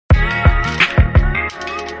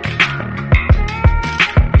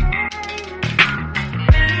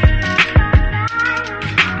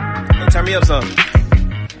me up something.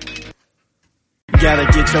 Gotta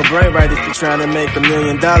get your brain right if you're trying to make $1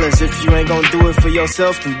 million. If you ain't gonna do it for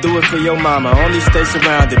yourself, then do it for your mama. Only stay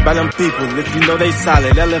surrounded by them people if you know they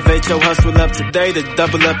solid. Elevate your hustle up today to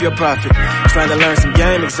double up your profit. Trying to learn some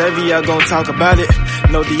game, Xavier gonna talk about it.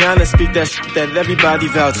 No Deanna, speak that shit that everybody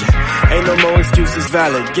vouching. Ain't no more excuses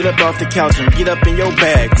valid. Get up off the couch and get up in your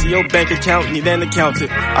bag. To your bank account, need an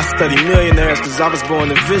accountant. I study millionaires cause I was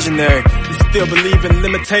born a visionary. You still believe in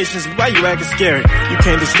limitations, why you acting scary? You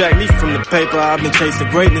can't distract me from the paper, I've been chasing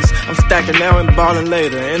greatness. I'm stacking now and balling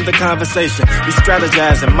later. In the conversation, we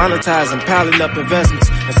strategizing, monetizing, piling up investments,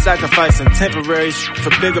 and sacrificing temporary shit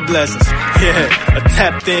for bigger blessings. Yeah, a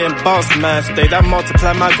tapped in boss mind state. I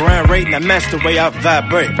multiply my grind rate and I match the way I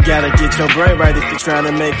vibrate. Gotta get your brain right if you're trying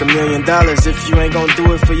to make $1 million. If you ain't gonna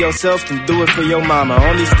do it for yourself, then do it for your mama.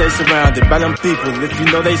 Only stay surrounded by them people if you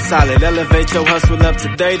know they solid. Elevate your hustle up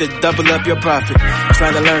today to double up your profit.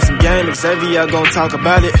 Trying to learn some game, Xavier gonna talk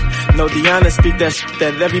about it. No Deanna, speak that shit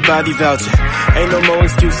that everybody vouching. Ain't no more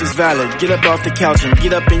excuses valid. Get up off the couch and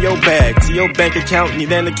get up in your bag. To your bank account,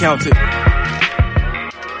 need an accountant.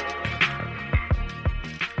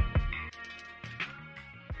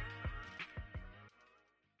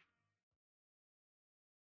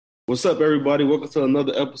 What's up, everybody? Welcome to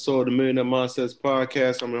another episode of the Millionaire Mindsets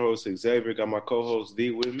Podcast. I'm your host, Xavier. Got my co-host,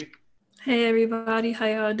 D, with me. Hey, everybody. How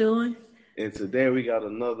y'all doing? And today we got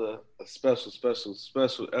a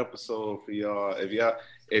special episode for y'all.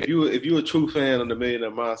 If you a true fan of the Millionaire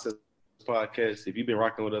Mindsets Podcast, if you've been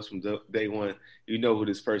rocking with us from day one, you know who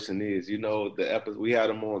this person is. You know the episode we had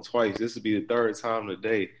him on twice. This will be the third time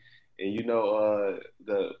today. And you know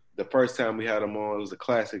the first time we had him on, it was a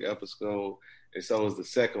classic episode. And so is the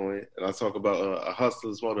second one, and I talk about a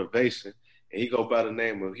hustler's motivation. And he go by the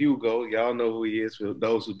name of Hugo. Y'all know who he is. For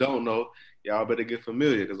those who don't know, y'all better get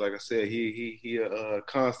familiar because, like I said, he a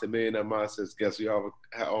constant Millionaire Mindsets guest. We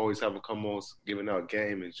always have him come on giving out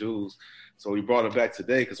game and jewels. So we brought him back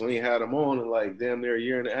today because when he had him on in like damn near a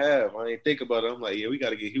year and a half, I didn't think about it. I'm like, yeah, we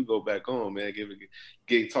got to get Hugo back on, man.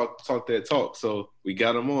 Talk that talk. So we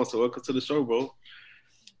got him on. So welcome to the show, bro.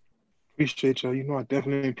 Appreciate y'all. You know, I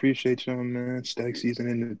definitely appreciate y'all, man. Stack season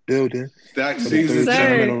in the building. Stack season. Third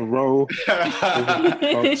time in a row.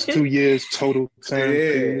 About 2 years total time.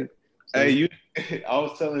 Yeah. So. Hey, I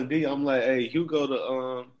was telling D, I'm like, hey,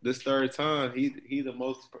 Hugo, this third time, he the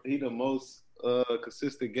most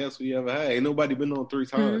consistent guest we ever had. Ain't nobody been on 3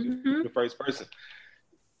 times. Mm-hmm. You're the first person.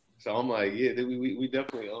 So I'm like, yeah, we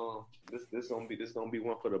definitely this gonna be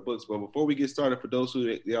one for the books. But before we get started, for those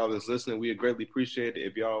who y'all that's listening, we would greatly appreciate it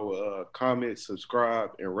if y'all will comment,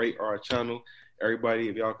 subscribe, and rate our channel. Everybody,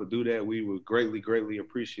 if y'all could do that, we would greatly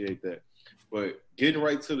appreciate that. But getting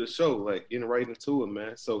right to the show, like getting right into it,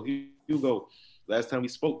 man. So Hugo, last time we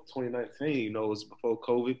spoke, 2019, you know, it was before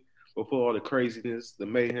COVID, before all the craziness, the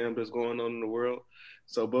mayhem that's going on in the world.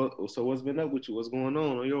 So what's been up with you? What's going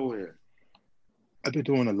on your end? I've been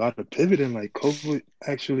doing a lot of pivoting. Like COVID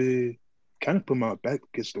actually kind of put my back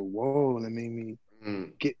against the wall and made me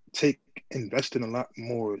investing a lot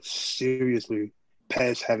more seriously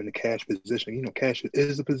past having a cash position. You know, cash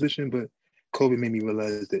is a position, but COVID made me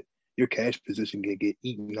realize that your cash position can get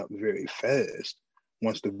eaten up very fast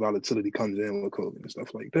once the volatility comes in with COVID and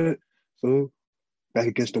stuff like that. So back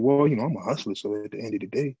against the wall, you know, I'm a hustler. So at the end of the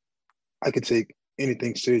day, I could take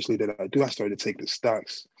anything seriously that I do. I started to take the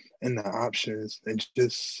stocks and the options and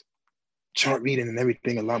just chart reading and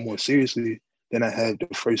everything a lot more seriously than I had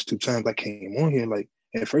the first 2 times I came on here. Like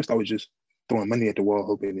at first I was just throwing money at the wall,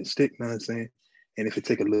 hoping it stick, you know what I'm saying? And if it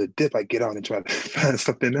take a little dip, I get out and try to find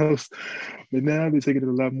something else. But now I've been taking it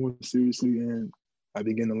a lot more seriously and I've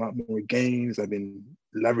been getting a lot more gains. I've been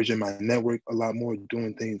leveraging my network a lot more,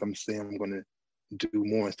 doing things I'm saying I'm gonna do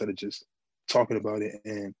more instead of just talking about it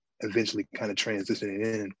and eventually kind of transitioning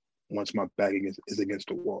in once my back is against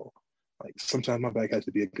the wall. Like sometimes my back has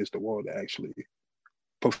to be against the wall to actually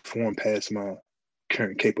perform past my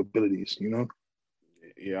current capabilities, you know?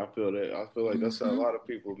 Yeah, I feel that. I feel like that's how a lot of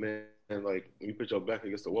people, man, like when you put your back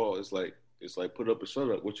against the wall, it's like put up or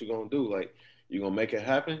shut up. What you gonna do? Like you gonna make it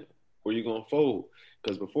happen or you gonna fold?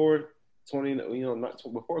 Because before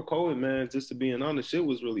before COVID, man, just to being honest, shit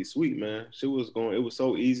was really sweet, man. It was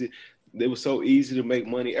so easy. It was so easy to make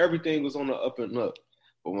money. Everything was on the up and up.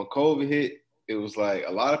 But when COVID hit, it was like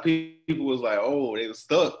a lot of people was like, oh, they were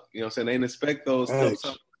stuck. You know what I'm saying? They didn't expect those tough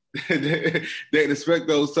times. They didn't expect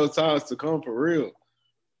those tough times to come for real.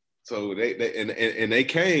 So they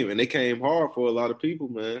came hard for a lot of people,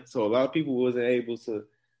 man. So a lot of people wasn't able to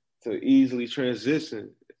easily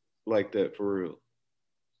transition like that for real.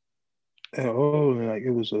 At all. Like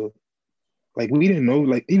it was Like we didn't know,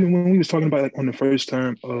 like even when we was talking about like on the first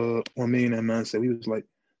time on Millionaire Mindset, we was like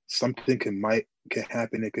something can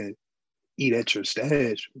happen that can eat at your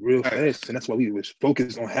stash real fast. And that's why we was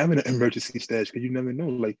focused on having an emergency stash, because you never know,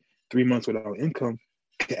 like 3 months without income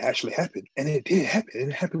could actually happen. And it did happen.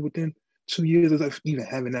 And it happened within 2 years of us even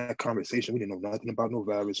having that conversation. We didn't know nothing about no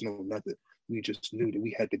virus, no nothing. We just knew that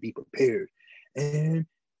we had to be prepared. And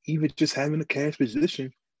even just having a cash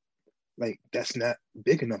position, like that's not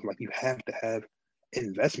big enough. Like you have to have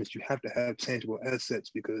investments, you have to have tangible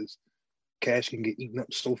assets, because cash can get eaten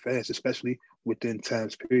up so fast, especially within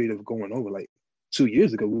time's period of going over. Like 2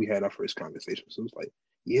 years ago, we had our first conversation. So it's like,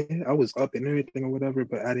 yeah, I was up and everything or whatever,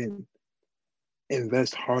 but I didn't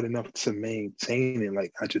invest hard enough to maintain it.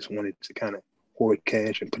 Like I just wanted to kind of hoard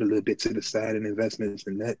cash and put a little bit to the side in investments,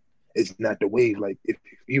 and that is not the wave. Like if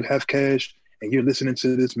you have cash and you're listening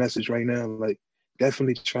to this message right now, like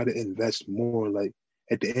definitely try to invest more. Like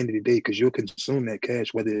at the end of the day, because you'll consume that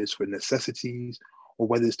cash, whether it's for necessities or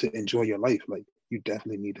whether it's to enjoy your life. Like you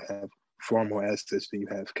definitely need to have far more assets than you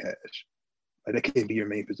have cash. Like that can't be your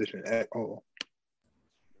main position at all.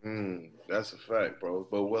 That's a fact, bro.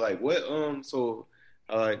 But so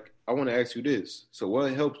I want to ask you this. So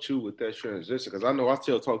what helped you with that transition? Because I know I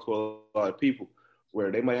still talk to a lot of people where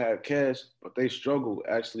they might have cash, but they struggle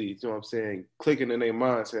actually, you know what I'm saying, clicking in their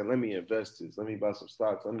mind saying, let me invest this, let me buy some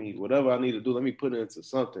stocks, let me, whatever I need to do, let me put it into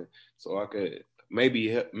something so I could,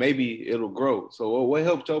 maybe it'll grow. So what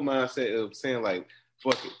helped your mindset of saying like,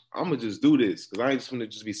 fuck it, I'm going to just do this because I ain't just going to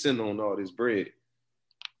just be sitting on all this bread?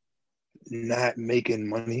 Not making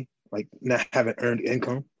money, like not having earned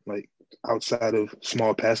income, like outside of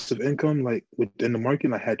small passive income, like within the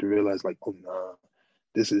market, I had to realize like, oh nah,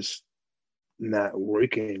 this is not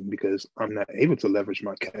working because I'm not able to leverage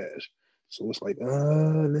my cash. So it's like,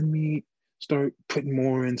 let me start putting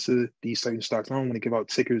more into these certain stocks. I don't want to give out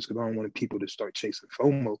tickers because I don't want people to start chasing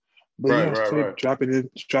FOMO. But yeah, I started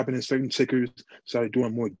dropping in certain tickers, started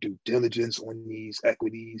doing more due diligence on these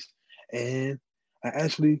equities. And I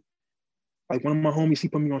actually, like one of my homies, he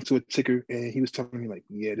put me onto a ticker and he was telling me like,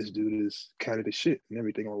 yeah, this dude is kind of the shit and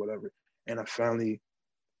everything or whatever. And I finally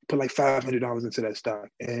put like $500 into that stock.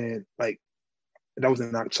 And like, that was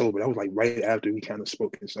in October. That was like right after we kind of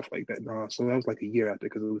spoke and stuff like that. So that was like a year after,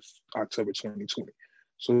 because it was October 2020.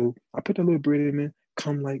 So I put that little bread in there.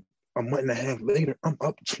 Come like a month and a half later, I'm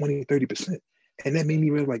up 20, 30%. And that made me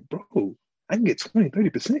realize like, bro, I can get 20,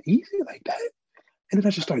 30% easy like that. And then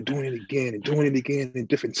I just started doing it again and doing it again in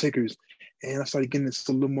different tickers. And I started getting into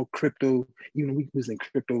a little more crypto. You know, we was in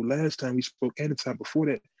crypto last time we spoke and the time before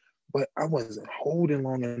that. But I wasn't holding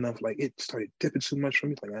long enough. Like it started dipping too much for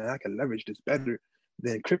me. Like I can leverage this better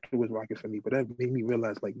than crypto was rocking for me. But that made me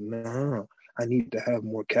realize like, nah, I need to have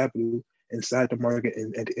more capital inside the market.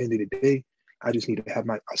 And at the end of the day, I just need to have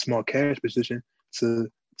a small cash position to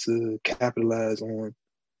capitalize on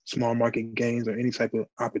small market gains or any type of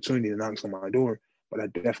opportunity that knocks on my door. But I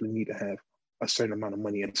definitely need to have a certain amount of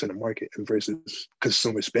money into the market versus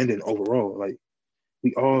consumer spending overall. Like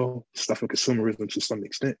we all suffer consumerism to some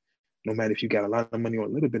extent, no matter if you got a lot of money or a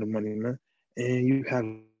little bit of money, man, and you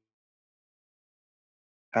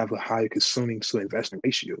have a higher consuming to investment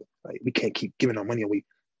ratio. Like we can't keep giving our money away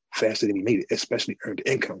faster than we made it, especially earned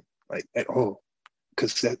income, like at all.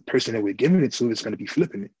 Because that person that we're giving it to is going to be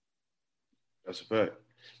flipping it. That's a fact.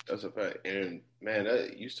 That's a fact. And man,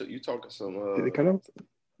 you talking some. Did it cut off?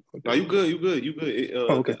 No, you good.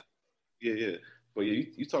 Okay. Yeah. But yeah,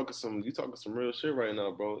 you talking some real shit right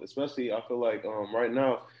now, bro. Especially, I feel like right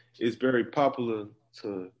now it's very popular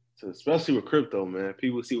to especially with crypto, man.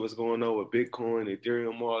 People see what's going on with Bitcoin,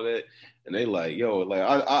 Ethereum, all that, and they like, yo, like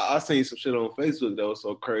I seen some shit on Facebook that was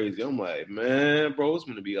so crazy. I'm like, man, bro, it's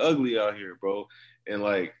gonna be ugly out here, bro. And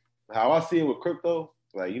like how I see it with crypto,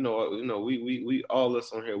 like we all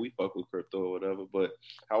us on here, we fuck with crypto or whatever. But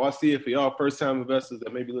how I see it for y'all first time investors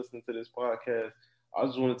that may be listening to this podcast, I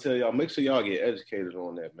just want to tell y'all, make sure y'all get educated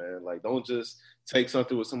on that, man. Like, don't just take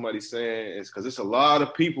something what somebody's saying. It's because it's a lot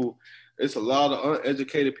of people. It's a lot of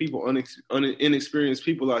uneducated people, inexperienced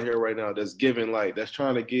people out here right now that's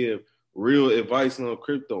trying to give real advice on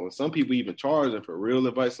crypto. And some people even charging for real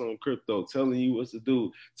advice on crypto, telling you what to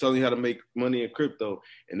do, telling you how to make money in crypto.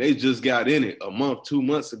 And they just got in it a month, 2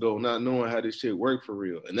 months ago, not knowing how this shit work for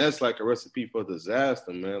real. And that's like a recipe for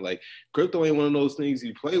disaster, man. Like crypto ain't one of those things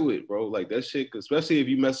you play with, bro. Like that shit, especially if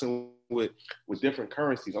you messing with different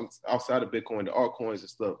currencies. I'm outside of Bitcoin, the altcoins and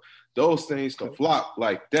stuff. Those things can flop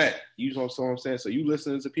like that. You know what I'm saying? So you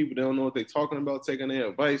listening to people that don't know what they're talking about, taking their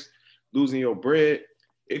advice, losing your bread.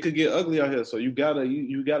 It could get ugly out here. So you gotta do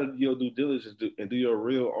your due diligence and do your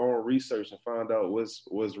real own research and find out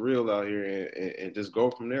what's real out here and just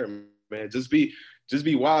go from there, man. Just be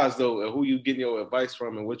wise though of who you getting your advice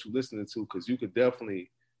from and what you listening to, because you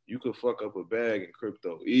could fuck up a bag in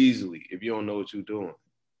crypto easily if you don't know what you're doing.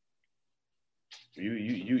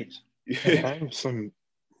 You have some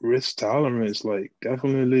risk tolerance. Like,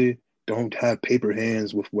 definitely don't have paper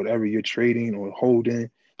hands with whatever you're trading or holding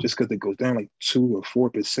just because it goes down like 2 or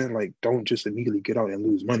 4%. Like, don't just immediately get out and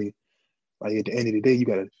lose money. Like, at the end of the day, you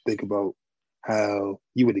got to think about how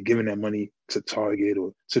you would have given that money to Target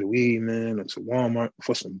or to the weed man or to Walmart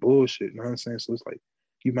for some bullshit. You know what I'm saying? So it's like,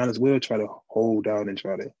 you might as well try to hold out and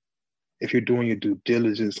try to, if you're doing your due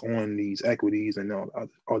diligence on these equities and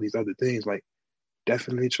all these other things, like,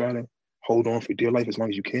 definitely try to hold on for dear life as long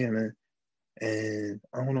as you can, man. And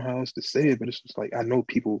I don't know how else to say it, but it's just like, I know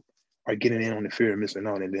people are getting in on the fear of missing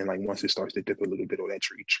out, and then like once it starts to dip a little bit or that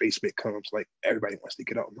retracement comes, like everybody wants to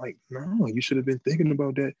get out. I'm like, no, you should have been thinking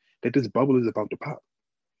about that this bubble is about to pop.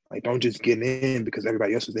 Like, don't just get in because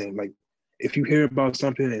everybody else is in. Like, if you hear about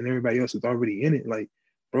something and everybody else is already in it, like,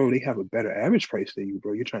 bro, they have a better average price than you,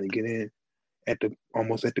 bro. You're trying to get in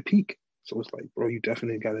almost at the peak. So it's like, bro, you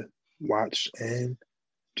definitely gotta watch and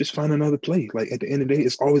just find another play. Like, at the end of the day,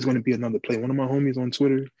 it's always going to be another play. One of my homies on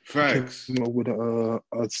Twitter came up with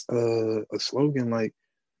a slogan like,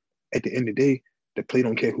 at the end of the day, the play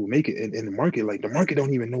don't care who make it. In the market, like, the market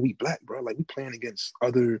don't even know we black, bro. Like, we playing against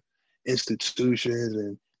other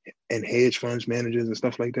institutions and hedge funds managers and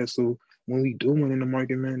stuff like that. So when we do win in the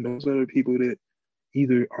market, man, those are the people that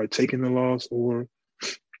either are taking the loss or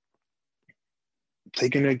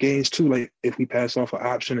taking their gains too. Like, if we pass off an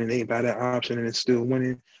option and they buy that option and it's still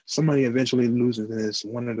winning, somebody eventually loses, and it's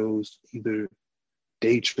one of those either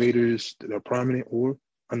day traders that are prominent or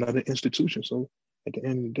another institution. So at the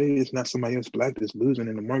end of the day, it's not somebody else black that's losing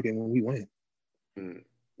in the market when we win.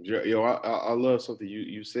 Yo, I love something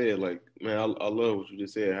you said. Like, man, I love what you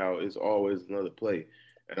just said, how it's always another play.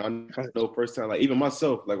 And I know first time, like, even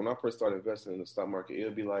myself, like when I first started investing in the stock market,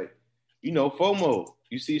 it'll be like, you know, FOMO.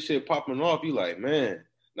 You see shit popping off, you like, man.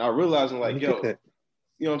 Now realizing like, yo,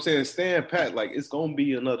 you know what I'm saying? Stand pat, like, it's gonna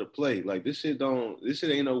be another play. Like, this shit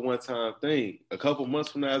ain't no one-time thing. A couple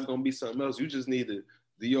months from now, it's gonna be something else. You just need to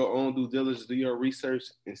do your own due diligence, do your research,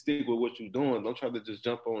 and stick with what you're doing. Don't try to just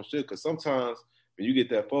jump on shit. Cause sometimes when you get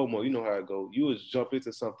that FOMO, you know how it goes. You just jump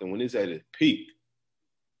into something when it's at its peak.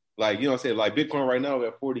 Like, you know what I'm saying? Like, Bitcoin right now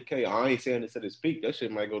at 40K. I ain't saying it's at its peak. That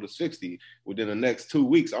shit might go to 60 within the next 2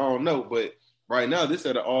 weeks. I don't know. But right now, this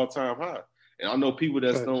at an all-time high. And I know people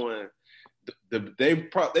that's doing,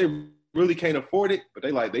 they really can't afford it, but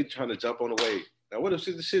they trying to jump on the wave. Now, what if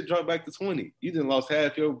the shit drop back to 20? You done lost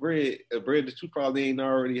half your bread, a bread that you probably ain't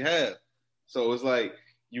already have. So it's like,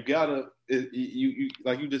 you gotta, you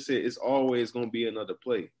like you just said, it's always gonna be another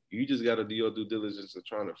play. You just gotta do your due diligence of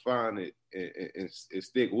trying to find it and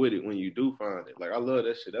stick with it when you do find it. Like, I love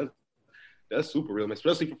that shit. That's super real, man.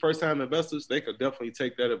 Especially for first time investors, they could definitely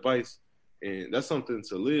take that advice, and that's something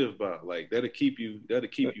to live by. Like, that'll keep you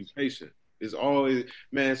patient. It's always,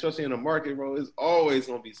 man, especially in the market, bro, it's always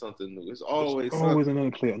gonna be something new. It's always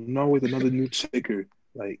another player, and always another new ticker.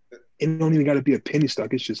 Like, it don't even gotta be a penny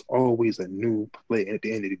stock. It's just always a new play. And at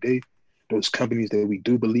the end of the day, those companies that we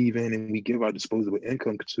do believe in and we give our disposable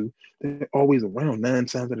income to, they're always around 9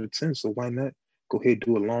 times out of 10. So why not go ahead and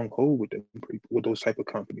do a long hold with them, with those type of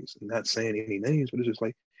companies? I'm not saying any names, but it's just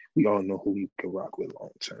like, we all know who we can rock with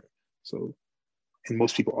long term. So, and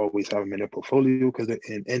most people always have them in their portfolio because they're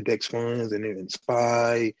in index funds and they're in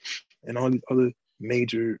SPY and all these other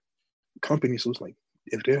major companies. So it's like,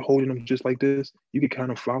 if they're holding them just like this, you can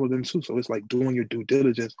kind of follow them too. So it's like doing your due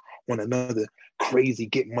diligence on another crazy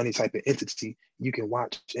get money type of entity. You can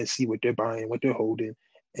watch and see what they're buying, what they're holding,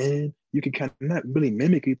 and you can kind of not really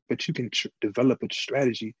mimic it, but you can develop a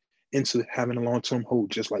strategy into having a long-term hold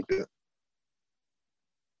just like that.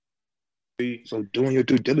 So doing your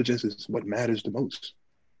due diligence is what matters the most.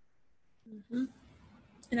 Mm-hmm.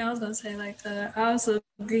 And I was gonna say, like, I also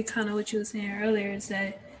agree kind of what you were saying earlier, is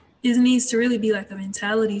that it needs to really be like a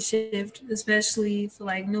mentality shift, especially for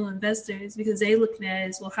like new investors, because they looking at it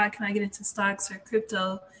as, well, how can I get into stocks or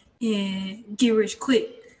crypto and get rich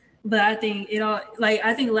quick? But I think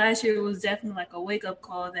I think last year was definitely like a wake up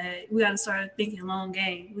call that we got to start thinking long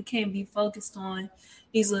game. We can't be focused on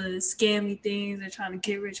these little scammy things and trying to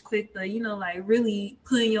get rich quick, but, you know, like really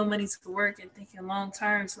putting your money to work and thinking long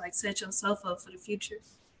term to like set yourself up for the future.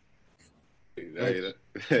 Hey,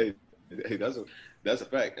 that's a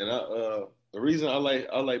fact. And the reason I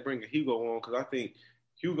like bringing Hugo on, because I think,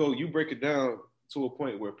 Hugo, you break it down to a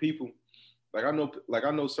point where people, I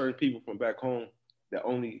know certain people from back home that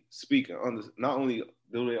only speak not only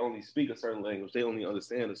do they only speak a certain language, they only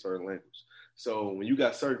understand a certain language. So when you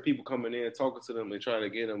got certain people coming in talking to them and trying to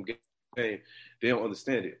get them They don't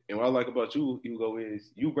understand it. And what I like about you, Hugo,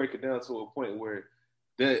 is you break it down to a point where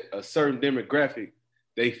that a certain demographic,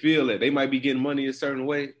 they feel that they might be getting money a certain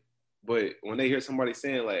way, but when they hear somebody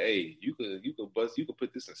saying like, "Hey, you could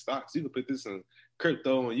put this in stocks, you could put this in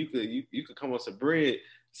crypto, and you could come on some bread."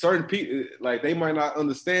 Certain people, like, they might not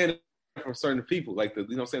understand it from certain people, like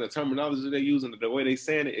the terminology they use and the way they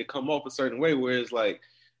saying it, it come off a certain way where it's like,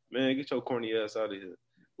 man, get your corny ass out of here.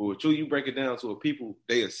 But with you break it down to a people,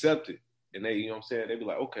 they accept it, and they, they be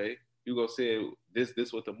like, okay, you gonna say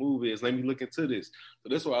this what the move is. Let me look into this. So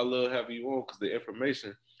that's why I love having you on, because the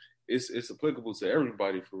information it's applicable to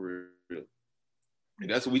everybody for real. And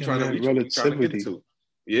that's what we trying to get into.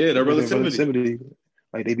 Yeah, the relativity.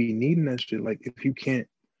 Like, they be needing that shit. Like, if you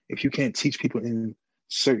can't teach people in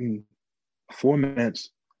certain formats,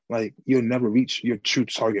 like, you'll never reach your true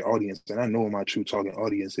target audience. And I know what my true target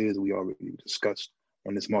audience is. We already discussed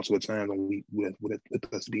on this multiple times, and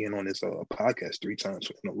with us being on this podcast 3 times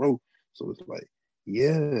in a row. So it's like,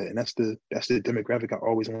 yeah, and that's the demographic I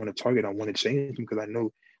always want to target. I want to change them, because I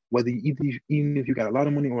know whether even if you got a lot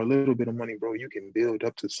of money or a little bit of money, bro, you can build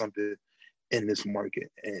up to something in this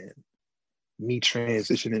market. And me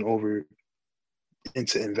transitioning over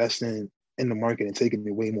into investing in the market and taking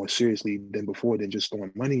it way more seriously than before, than just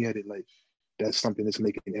throwing money at it, like, that's something that's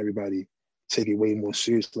making everybody take it way more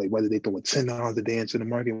seriously. Like, whether they throwing $10 a day into the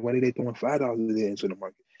market, whether they throwing $5 a day into the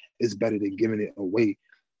market, it's better than giving it away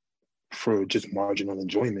for just marginal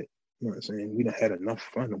enjoyment. You know what I'm saying? We done had enough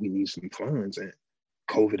fun, and we need some funds, and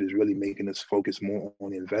COVID is really making us focus more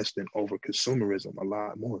on investing over consumerism a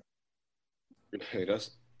lot more. Hey, go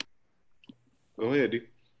ahead, dude.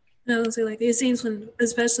 I was say, like, it seems when,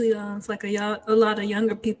 especially for like a lot of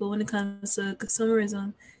younger people, when it comes to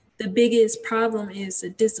consumerism, the biggest problem is the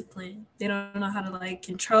discipline. They don't know how to like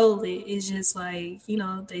control it. It's just like,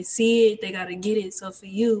 they see it, they gotta get it. So for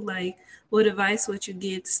you, like, what advice would you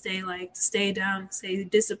give to stay down, stay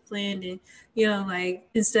disciplined, and like,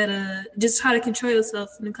 instead of just how to control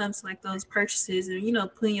yourself when it comes to like those purchases,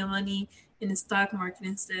 and putting your money in the stock market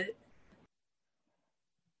instead?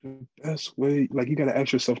 The best way, like, you got to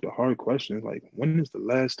ask yourself the hard questions. Like, when is the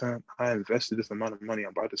last time I invested this amount of money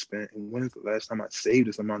I'm about to spend? And when is the last time I saved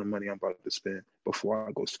this amount of money I'm about to spend before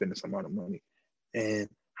I go spend this amount of money? And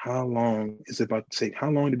how long is it about to take? How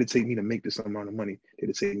long did it take me to make this amount of money? Did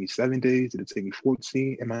it take me 7 days? Did it take me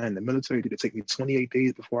 14? Am I in the military? Did it take me 28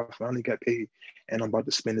 days before I finally got paid? And I'm about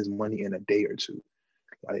to spend this money in a day or two.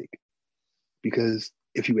 Like, because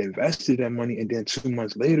if you invested that money and then 2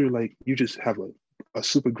 months later, like, you just have a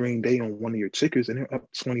super green day on one of your tickers and they're up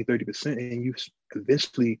 20-30%, and you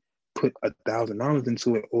eventually put $1,000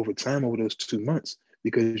 into it over time over those 2 months,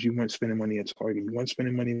 because you weren't spending money at Target, you weren't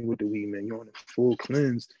spending money with the weed man, you're on a full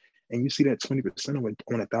cleanse, and you see that 20% of it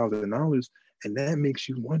on $1,000, and that makes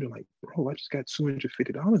you wonder, like, bro, I just got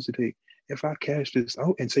 $250 a day. If I cash this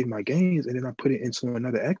out and take my gains and then I put it into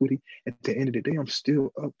another equity, at the end of the day, I'm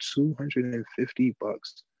still up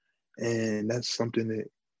 $250. And that's something that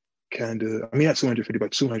kind of, I mean, not 250,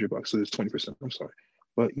 but $200, so it's 20%. I'm sorry.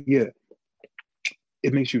 But yeah,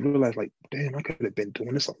 it makes you realize, like, damn, I could have been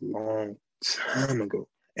doing this a long time ago.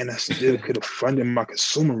 And I still could have funded my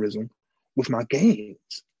consumerism with my gains.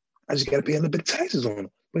 I just got to pay a little bit of taxes on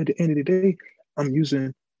them. But at the end of the day, I'm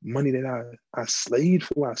using money that I slaved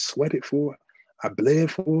for, I sweated for, I bled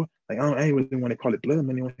for. Like, I ain't really want to call it blood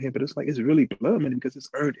money on here, but it's like, it's really blood money because it's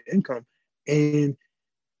earned income. And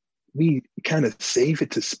we kind of save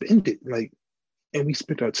it to spend it. Like, and we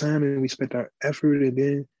spent our time and we spent our effort, and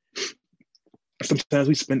then sometimes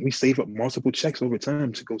we save up multiple checks over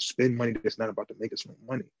time to go spend money that's not about to make us no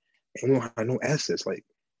money. And we don't have no assets. Like,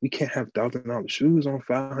 we can't have $1,000 shoes on,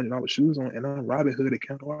 $500 shoes on, and our Robinhood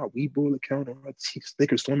account or our Webull account or our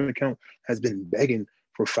Thinkorswim account has been begging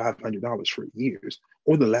for $500 for years,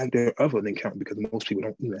 or the lack thereof of an account, because most people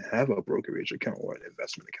don't even have a brokerage account or an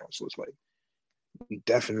investment account. So it's like, we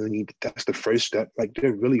definitely need, that's the first step. Like,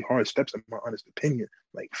 they're really hard steps in my honest opinion.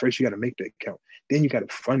 Like, first you got to make the account, then you got to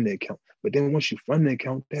fund the account. But then once you fund the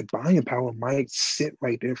account, that buying power might sit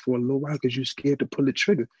right there for a little while because you're scared to pull the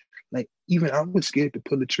trigger. Like, even I was scared to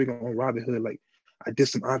pull the trigger on Robinhood. Like, I did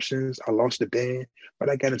some options, I lost the band, but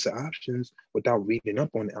I got into options without reading up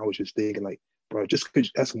on it. I was just thinking, like, bro, just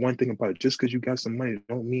because, that's one thing about it, just because you got some money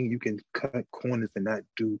don't mean you can cut corners and not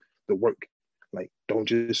do the work. Like, don't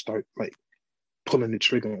just start like pulling the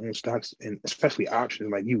trigger on stocks, and especially options.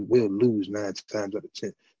 Like, you will lose 9 times out of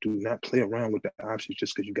 10. Do not play around with the options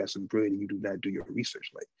just because you got some bread and you do not do your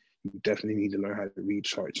research. Like, you definitely need to learn how to read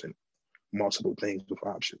charts and multiple things with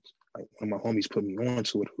options. Like, one of my homies put me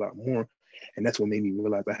onto it a lot more, and that's what made me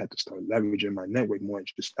realize I had to start leveraging my network more and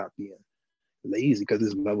just stop being lazy because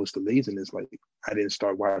there's levels to laziness. Like I didn't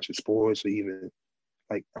start watching sports or even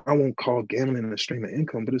like I won't call gambling a stream of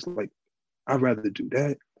income, but it's like I'd rather do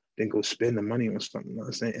that than go spend the money on something. You know what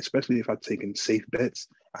I'm saying? Especially if I'm taking safe bets,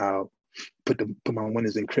 I'll put my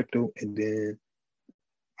winners in crypto and then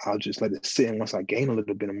I'll just let it sit. And once I gain a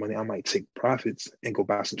little bit of money, I might take profits and go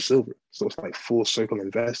buy some silver. So it's like full circle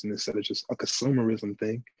investing instead of just a consumerism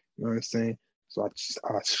thing. You know what I'm saying? So I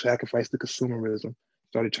sacrificed the consumerism,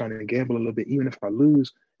 started trying to gamble a little bit. Even if I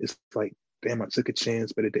lose, it's like, damn, I took a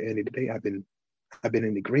chance. But at the end of the day, I've been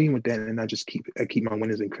in the green with that, and I keep my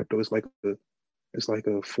winners in crypto. It's like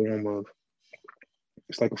a form of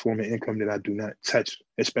income that I do not touch,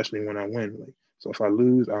 especially when I win. Like, so if I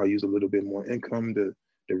lose, I'll use a little bit more income to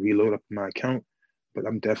reload up my account. But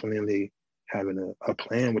I'm definitely having a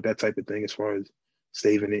plan with that type of thing as far as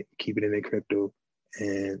saving it, keeping it in crypto.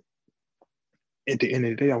 And at the end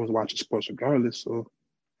of the day, I was watching sports regardless, so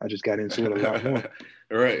I just got into it a lot more.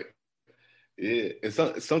 Right. Yeah, and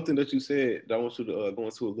something that you said that I want you to go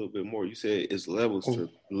into a little bit more. You said it's levels to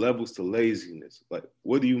laziness. Like,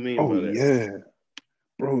 what do you mean by that? Yeah,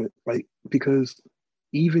 bro. Like, because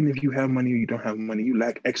even if you have money or you don't have money, you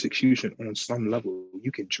lack execution on some level.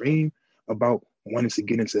 You can dream about wanting to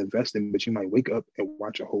get into investing, but you might wake up and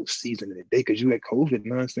watch a whole season in a day because you had COVID. You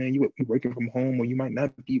know what I'm saying? You be working from home, or you might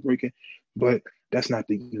not be working, but that's not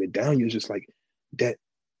the even down. You're just like that.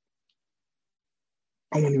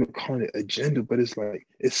 I won't even call it agenda, but it's like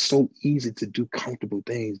it's so easy to do comfortable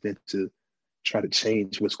things than to try to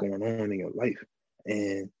change what's going on in your life.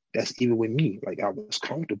 And that's even with me. Like I was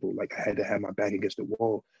comfortable. Like I had to have my back against the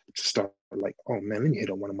wall to start like, oh man, let me hit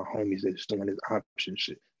on one of my homies that's doing this option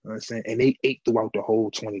shit. You know what I'm saying? And they ate throughout the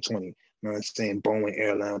whole 2020. You know what I'm saying? Boeing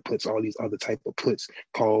airline puts, all these other type of puts,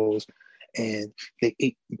 calls, and they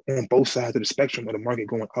ate on both sides of the spectrum of the market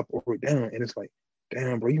going up or down. And it's like,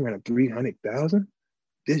 damn, bro, you ran up 300,000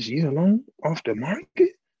 this year alone off the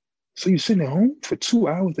market. So you're sitting at home for 2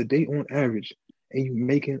 hours a day on average, and you're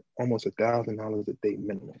making almost $1,000 a day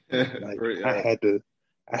minimum. Like I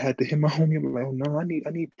had to hit my homie up like, oh no, I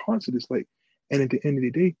need parts of this. Like, and at the end of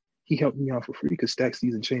the day, he helped me out for free because Stack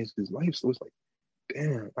Season changed his life. So it's like,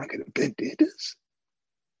 damn, I could have been did this.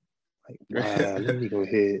 Like, wow, let me go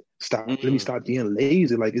ahead. Let me stop being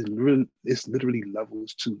lazy. Like it's literally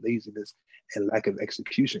levels to laziness and lack of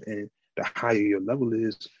execution. And the higher your level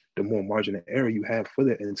is, the more margin of error you have for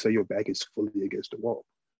that until your back is fully against the wall.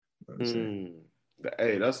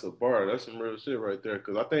 Hey, that's a bar. That's some real shit right there.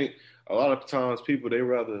 Because I think a lot of times people, they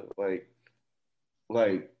rather like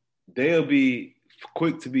they'll be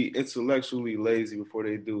quick to be intellectually lazy before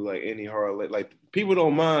they do like any hard labor. Like people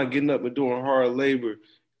don't mind getting up and doing hard labor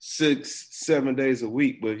 6-7 days a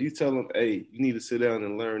week. But if you tell them, hey, you need to sit down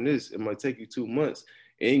and learn this, it might take you 2 months.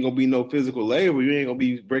 It ain't gonna be no physical labor. You ain't gonna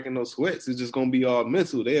be breaking no sweats. It's just gonna be all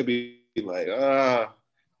mental. They'll be like,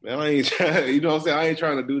 man, I ain't trying. You know what I'm saying? I ain't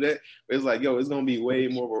trying to do that. But it's like, yo, it's gonna be way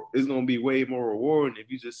more. It's gonna be way more rewarding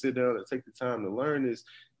if you just sit down and take the time to learn this.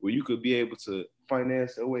 Where you could be able to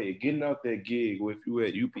finance a way of getting out that gig. Or if you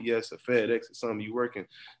at UPS or FedEx or something, you working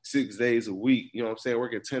 6 days a week. You know what I'm saying?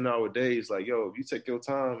 Working 10-hour days. Like, yo, if you take your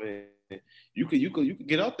time and you could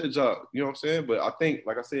get out that job. You know what I'm saying? But I think,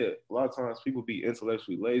 like I said, a lot of times people be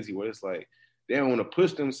intellectually lazy where it's like they don't want to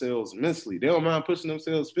push themselves mentally. They don't mind pushing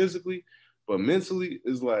themselves physically, but mentally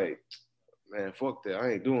it's like, man, fuck that.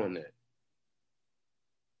 I ain't doing that.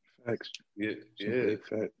 Facts. Yeah.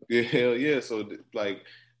 Hell yeah. So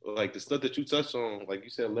like the stuff that you touched on, like you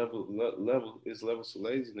said, levels to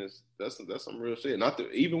laziness. That's some real shit.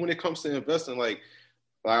 Even when it comes to investing, like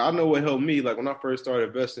I know what helped me. Like when I first started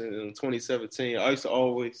investing in 2017, I used to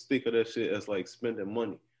always think of that shit as like spending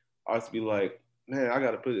money. I used to be like, man, I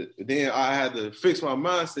gotta put it. But then I had to fix my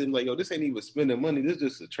mindset and like, yo, this ain't even spending money. This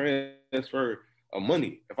is just a transfer of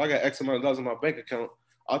money. If I got X amount of dollars in my bank account,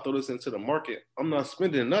 I'll throw this into the market. I'm not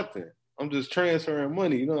spending nothing. I'm just transferring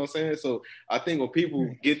money. You know what I'm saying? So I think when people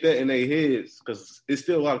get that in their heads, because it's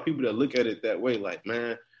still a lot of people that look at it that way, like,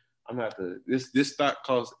 man, I'm gonna have to, this stock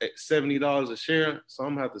costs $70 a share, so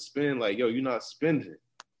I'm gonna have to spend, like, yo, you're not spending.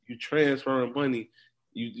 You transferring money.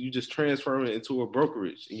 You just transferring it into a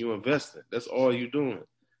brokerage and you investing. That's all you're doing.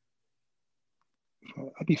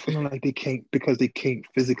 I be feeling like they can't, because they can't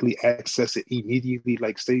physically access it immediately.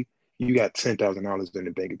 Like, say you got $10,000 in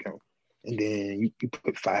the bank account, and then you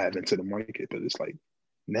put 5 into the market, but it's like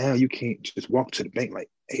now you can't just walk to the bank like,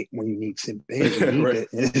 hey, when you need 10 bands, you need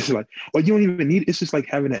that. And it's like, or you don't even need it. It's just like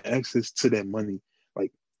having access to that money,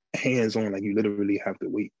 like hands on. Like you literally have to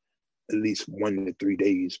wait at least 1 to 3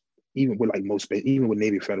 days. Even with like most banks, even with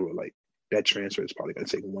Navy Federal, like that transfer is probably gonna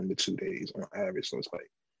take 1 to 2 days on average. So it's like,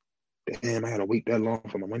 damn, I gotta wait that long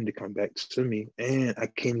for my money to come back to me, and I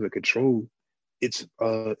can't even control its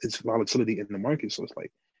volatility in the market. So it's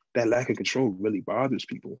like that lack of control really bothers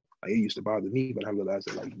people. Like it used to bother me, but I realized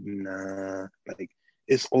that like nah, like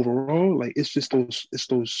it's overall like it's just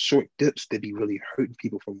those short dips that be really hurting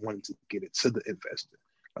people from wanting to get it to the investor.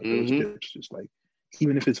 Like those dips, just like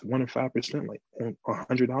even if it's 1 or 5%, like on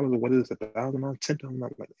 $100 or what is it, $1,000, $10,000,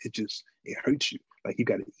 like it hurts you. Like you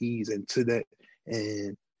got to ease into that,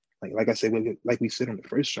 and like I said, like we said on the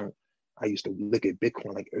first show, I used to look at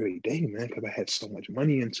Bitcoin like every day, man, because I had so much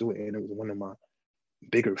money into it, and it was one of my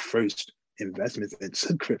bigger first investments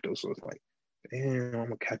into crypto. So it's like, damn, I'm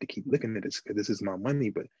gonna have to keep looking at this because this is my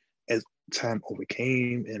money. But as time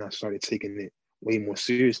overcame and I started taking it way more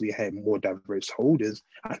seriously, I had more diverse holders.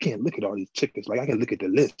 I can't look at all these tickets. Like I can look at the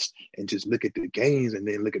list and just look at the gains and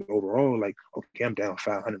then look at overall. Like, okay, I'm down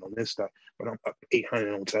 500 on this stock, but I'm up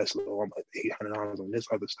 800 on Tesla. Or I'm up $800 on this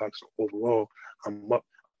other stock. So overall, I'm up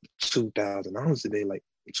 $2,000 a day. Like,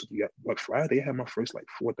 what Friday I had my first like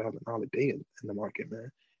 $4,000 day in the market,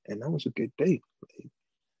 man, and that was a good day. Like,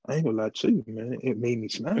 I ain't gonna lie to you, man. It made me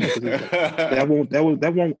smile because it's like, that won't.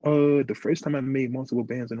 The first time I made multiple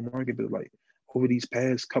bands in the market, but like over these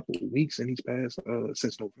past couple of weeks and these past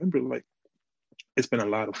since November, like it's been a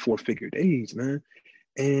lot of 4-figure days, man.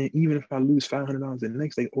 And even if I lose $500 the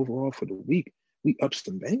next day, overall for the week, we up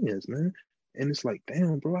some bands, man. And it's like,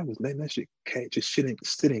 damn, bro, I was letting that shit sit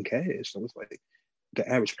in cash. So it's like the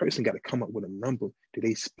average person got to come up with a number that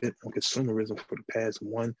they spent on consumerism for the past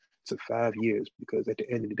 1 to 5 years, because at the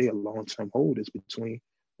end of the day, a long-term hold is between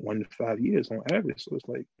 1 to 5 years on average. So it's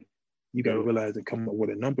like you got to realize and come up with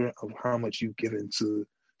a number of how much you giving to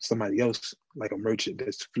somebody else, like a merchant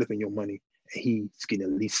that's flipping your money, and he's getting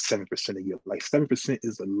at least 7% a year. Like 7%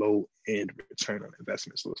 is a low-end return on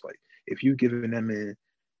investment. So it's like if you're giving them in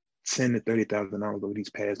 $10,000 to $30,000 over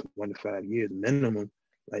these past 1 to 5 years minimum,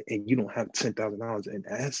 like, and you don't have $10,000 in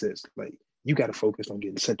assets, like you got to focus on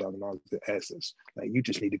getting $10,000 in assets. Like you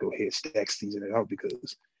just need to go ahead, stack, season it out,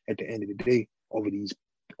 because at the end of the day, over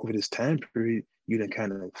this time period, you done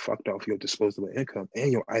kind of fucked off your disposable income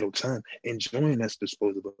and your idle time enjoying that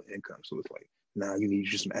disposable income. So it's like, now you need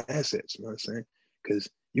just some assets, you know what I'm saying? Because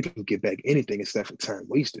you can get back anything except for time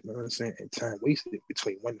wasted, you know what I'm saying? And time wasted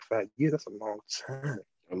between 1 to 5 years, that's a long time.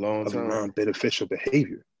 A long time. Of non-beneficial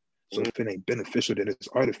behavior. So if it ain't beneficial, then it's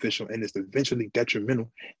artificial and it's eventually detrimental.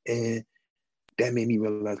 And that made me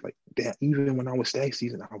realize like that even when I was stag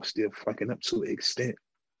season, I was still fucking up to an extent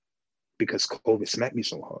because COVID smacked me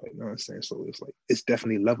so hard. You know what I'm saying? So it's like, it's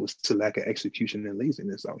definitely levels to lack of execution and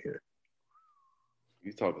laziness out here.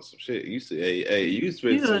 You talking some shit. You say, hey, you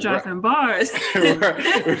spent you dropping bars. I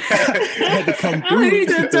had to come through. You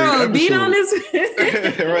just throw a beat on this.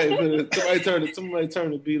 Right. Somebody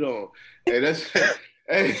turn the beat on. Hey, that's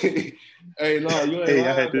hey, no, you ain't lying.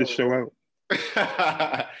 I had this show out.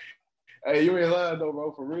 Hey, you ain't lying though,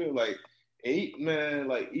 bro, for real. Like, man,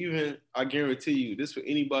 like even I guarantee you, this for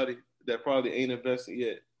anybody that probably ain't invested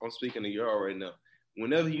yet. I'm speaking to y'all right now.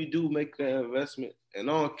 Whenever you do make that investment, and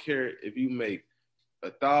I don't care if you make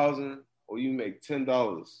 $1,000 or you make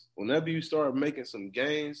 $10, whenever you start making some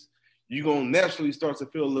gains, you're gonna naturally start to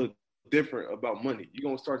feel a little different about money. You're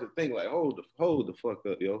gonna start to think like, hold the fuck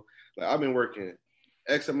up, yo. Like I've been working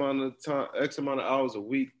X amount of time, X amount of hours a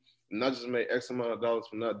week, and I just made X amount of dollars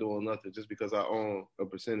for not doing nothing just because I own a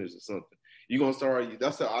percentage or something. You're gonna start.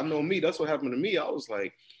 I know me. That's what happened to me. I was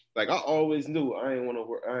like I always knew I ain't want to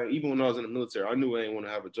work. Even when I was in the military, I knew I ain't want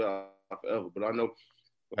to have a job forever. But I know,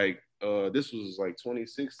 like, this was like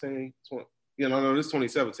 2016. This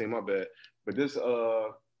 2017. My bad. But this, I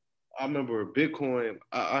remember Bitcoin.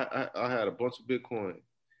 I had a bunch of Bitcoin,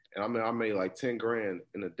 and I made like 10 grand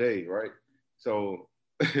in a day, right? So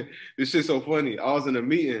this shit's so funny. I was in a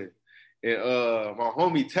meeting, and my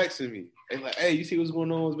homie texted me, and like, hey, you see what's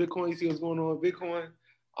going on with Bitcoin? You see what's going on with Bitcoin?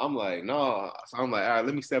 I'm like, nah. So I'm like, all right,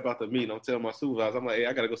 let me step out the meeting. I'm telling my supervisor, I'm like, hey,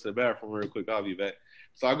 I gotta go to the bathroom real quick. I'll be back.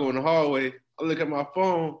 So I go in the hallway. I look at my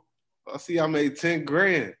phone. I see I made 10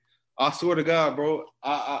 grand. I swear to God, bro.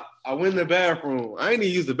 I went in the bathroom. I ain't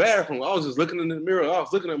even use the bathroom. I was just looking in the mirror. I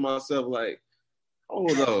was looking at myself like,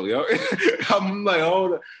 hold on, yo. I'm like,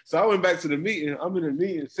 hold on. So I went back to the meeting. I'm in the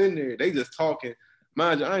meeting, sitting there. They just talking.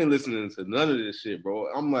 Mind you, I ain't listening to none of this shit, bro.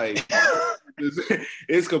 I'm like,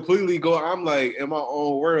 it's completely going. I'm like in my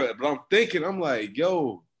own world, but I'm thinking, I'm like,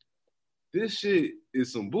 yo, this shit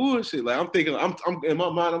is some bullshit. Like I'm thinking, I'm in my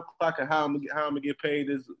mind, I'm clocking how I'm gonna get paid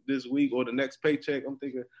this week or the next paycheck. I'm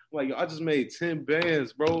thinking, like, yo, I just made 10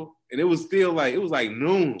 bands, bro, and it was still like, it was like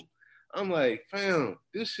noon. I'm like, fam,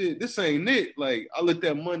 this ain't it. Like I looked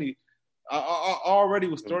at money. I already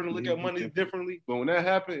was starting to look at money differently, but when that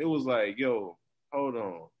happened, it was like, yo, hold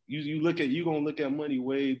on. You gonna look at money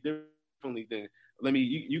way differently than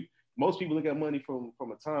most people look at money from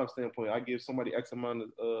a time standpoint. I give somebody X amount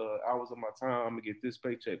of hours of my time, I'm gonna get this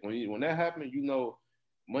paycheck. When that happened,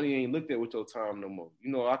 money ain't looked at with your time no more.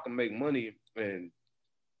 I can make money in an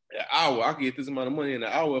hour. I can get this amount of money in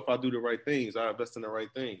an hour if I do the right things. I invest in the right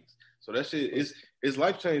things. So that shit is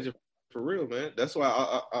life changing for real, man. That's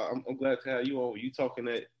why I'm glad to have you on. You talking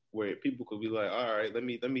that where people could be like, all right, let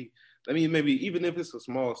me maybe, even if it's a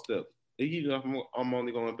small step, even if I'm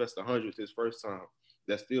only gonna invest 100 this first time,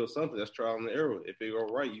 that's still something. That's trial and error. If it go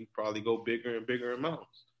right, you probably go bigger and bigger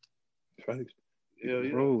amounts. Right. Yeah.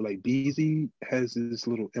 Bro, like BZ has this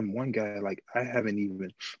little M1 guy. Like I haven't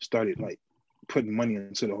even started like putting money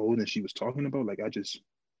into the holding she was talking about. Like I just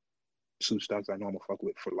 2 stocks I know I'm gonna fuck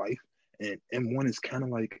with for life. And M1 is kind of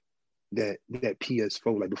like that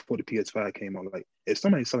PS4, like before the PS5 came out. Like if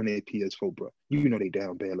somebody's selling their PS4, bro, they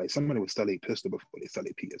down bad. Like somebody would sell a pistol before they sell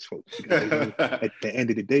their PS4. Because they know at the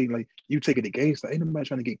end of the day, like you take it to GameStop. Ain't nobody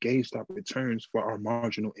trying to get GameStop returns for our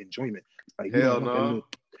marginal enjoyment. Like you don't want that little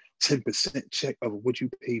 10% check of what you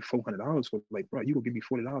paid $400 for. Like, bro, you gonna give me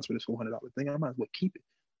 $40 for this $400 thing? I might as well keep it.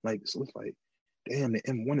 Like, so it's like, damn, the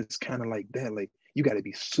M1 is kind of like that. Like, you got to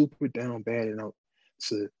be super down bad and out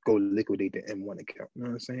to go liquidate the M1 account. You know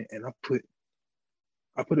what I'm saying? And I put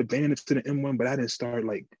a ban into the M1, but I didn't start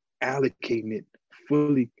like allocating it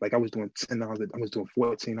fully. Like I was doing $10, I was doing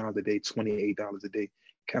 $14 a day, $28 a day,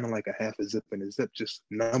 kind of like a half a zip and a zip, just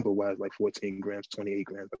number wise, like 14 grams, 28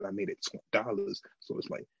 grams, but I made it $20. So it's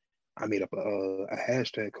like I made up a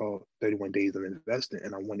hashtag called 31 Days of Investing,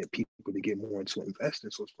 and I wanted people to get more into investing.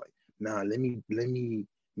 So it's like, nah, let me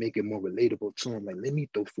make it more relatable to them. Like, let me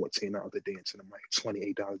throw $14 a day into the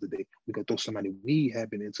market, $28 a day. We're gonna throw somebody we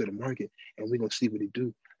happen into the market, and we're gonna see what it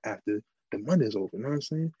do after the money is over. You know what I'm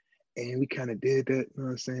saying? And we kind of did that. You know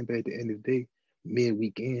what I'm saying? But at the end of the day,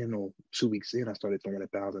 mid-weekend or 2 weeks in, I started throwing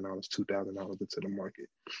 $1,000, $2,000 into the market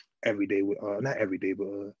every day. With not every day,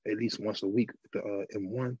 but at least once a week with the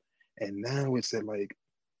M1. And now it's at like,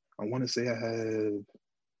 I want to say I have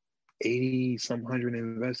 80 some hundred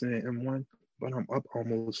invested in M1, but I'm up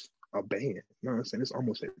almost a band. You know what I'm saying? It's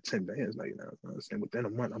almost at 10 bands right now. You know what I'm saying? Within a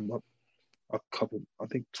month, I'm up a couple, I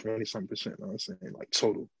think 20 something percent. You know what I'm saying? Like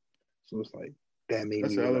total. So it's like, that made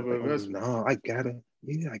me like, oh, no, I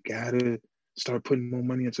gotta start putting more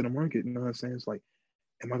money into the market. You know what I'm saying? It's like,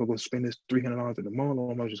 am I gonna go spend this $300 at the mall,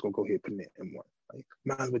 or am I just gonna go ahead and put it in M1? Like,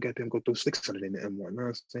 might as well get them go throw $600 in the M1. You know what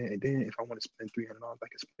I'm saying? And then if I want to spend $300, I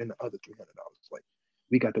can spend the other $300. Like,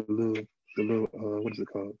 we got the little what is it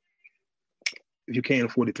called? If you can't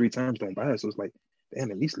afford it 3 times, don't buy it. So it's like,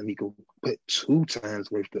 damn, at least let me go put 2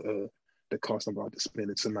 times worth the cost I'm about to spend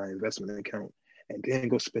into my investment account, and then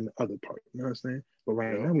go spend the other part. You know what I'm saying? But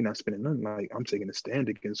right now, we're not spending nothing. Like, I'm taking a stand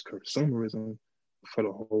against consumerism for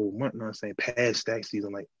the whole month. You know what I'm saying? Past tax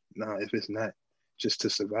season, like, nah, if it's not just to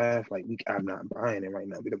survive, like, I'm not buying it right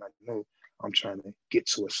now because I know I'm trying to get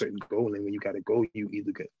to a certain goal. And when you got to go, you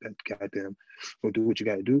either goddamn go do what you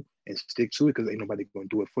got to do and stick to it, because ain't nobody going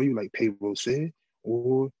to do it for you, like payroll said,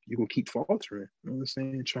 or you going to keep faltering. You know what I'm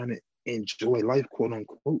saying? Trying to enjoy life, quote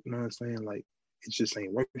unquote. You know what I'm saying? Like, it just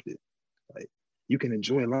ain't worth it. Like, you can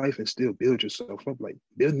enjoy life and still build yourself up. Like,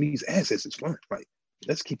 building these assets is fun. Like,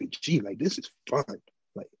 let's keep it G. Like, this is fun.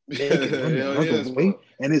 Like, making money another way.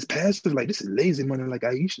 And it's passive. Like, this is lazy money. Like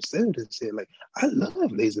Aisha said, like, I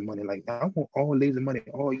love lazy money. Like, I want all lazy money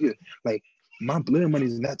all year. Like, my blood money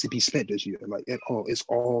is not to be spent this year. Like, at all. It's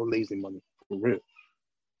all lazy money. For real.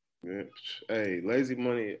 Yeah. Hey, lazy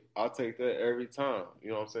money, I'll take that every time. You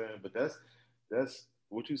know what I'm saying? But that's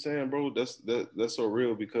what you saying, bro. That's so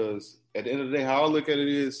real, because at the end of the day, how I look at it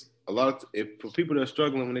is, for people that are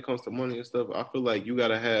struggling when it comes to money and stuff, I feel like you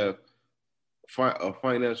gotta have a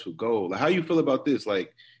financial goal. Like, how you feel about this?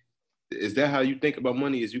 Like, is that how you think about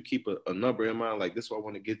money? Is you keep a number in mind? Like, this is what I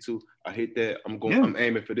want to get to. I hit that. I'm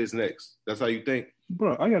aiming for this next. That's how you think?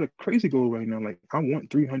 Bro, I got a crazy goal right now. Like, I want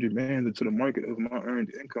 300 bands into the market of my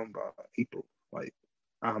earned income by April. Like,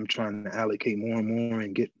 I'm trying to allocate more and more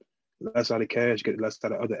and get less out of cash, get less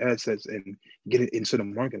out of other assets, and get it into the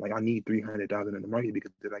market. Like, I need 300,000 in the market,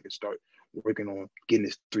 because then I can start working on getting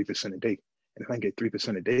this 3% a day. And if I can get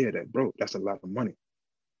 3% a day of that, bro, that's a lot of money.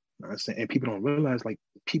 You know what I'm saying? And people don't realize, like,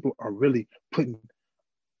 people are really putting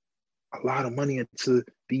a lot of money into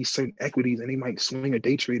these certain equities, and they might swing a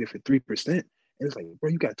day trader for 3%. And it's like, bro,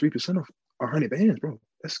 you got 3% of 100 bands, bro.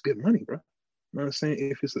 That's good money, bro. You know what I'm saying?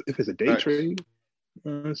 If it's a day trade,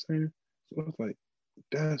 you know what I'm saying? So it's like,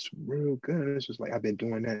 that's real good. It's just like, I've been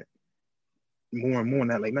doing that more and more,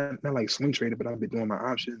 not like swing trader, but I've been doing my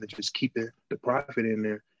options and just keeping the profit in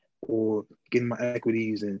there, or getting my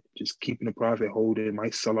equities and just keeping the profit, holding,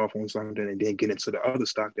 might sell off on something and then get into the other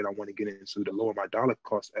stock that I want to get into to lower my dollar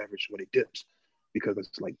cost average when it dips. Because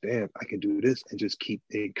it's like, damn, I can do this and just keep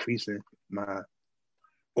increasing my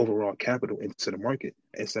overall capital into the market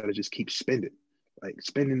instead of just keep spending. Like,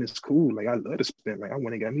 spending is cool. Like, I love to spend. Like, I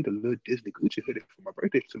went and got me the little Disney Gucci hoodie for my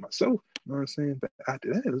birthday to myself. You know what I'm saying? But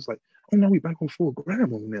after that, it's like, oh no, we back on full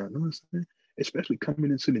grab on now. You know what I'm saying? Especially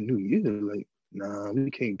coming into the new year. Like, nah,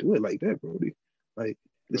 we can't do it like that, bro. Like,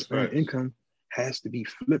 this earned income has to be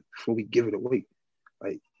flipped before we give it away.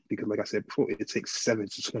 Like, because like I said before, it takes 7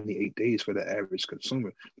 to 28 days for the average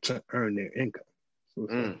consumer to earn their income. So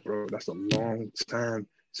it's like, bro, that's a long time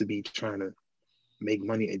to be trying to make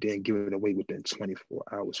money and then give it away within 24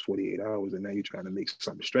 hours, 48 hours. And now you're trying to make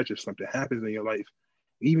something stretch. If something happens in your life,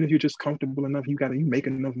 even if you're just comfortable enough, you make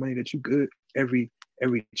enough money that you good every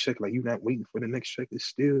check. Like, you're not waiting for the next check. It's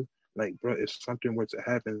still like, bro, if something were to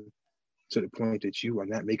happen to the point that you are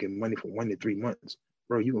not making money for 1 to 3 months,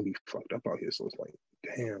 bro, you're going to be fucked up out here. So it's like,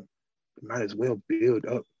 damn, might as well build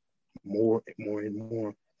up more and more and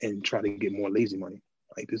more and try to get more lazy money.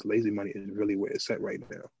 Like, this lazy money is really where it's at right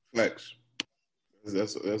now. Flex.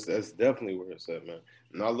 That's definitely where it's at, man.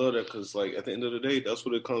 And I love that because, like, at the end of the day, that's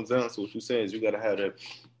what it comes down to. What you're saying is you got to have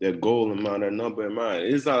that goal in mind, that number in mind.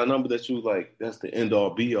 It's not a number that you like, that's the end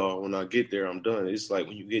all be all. When I get there, I'm done. It's like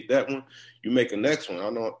when you get that one, you make a next one. I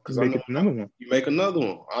know because I know another one. You make another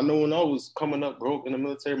one. I know when I was coming up broke in the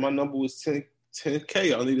military, my number was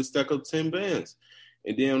 10K. I need to stack up 10 bands.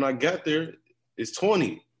 And then when I got there, it's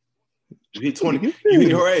 20. You hit 20.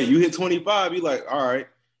 You hit 25. You're like, all right,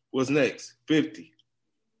 what's next? 50.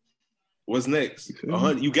 What's next?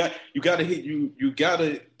 100. You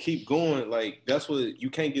gotta keep going. Like, that's what, you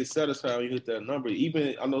can't get satisfied when you hit that number.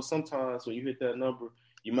 Even I know sometimes when you hit that number,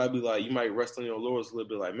 you might be like, you might rest on your laurels a little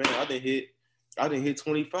bit. Like, man, I didn't hit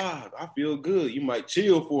 25. I feel good. You might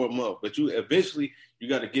chill for a month, but you eventually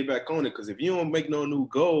got to get back on it, because if you don't make no new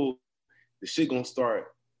goal, the shit gonna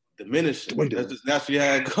start diminishing. That's just naturally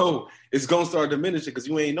how it go. It's gonna start diminishing because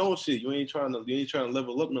you ain't know shit. You ain't trying to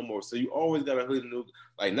level up no more. So you always gotta hit a new.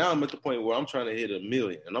 Like, now I'm at the point where I'm trying to hit 1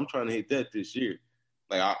 million, and I'm trying to hit that this year.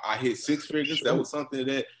 Like, I hit 6 figures. Sure. That was something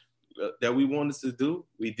that we wanted to do.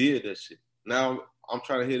 We did that shit. Now I'm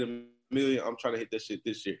trying to hit 1 million. I'm trying to hit that shit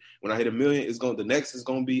this year. When I hit 1 million, the next is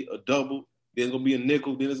gonna be a double. Then it's gonna be a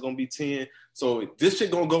nickel. Then it's gonna be 10. So this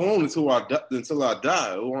shit gonna go on until I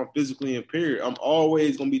die, or I'm physically impaired. I'm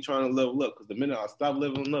always gonna be trying to level up, because the minute I stop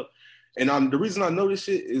leveling up, and the reason I know this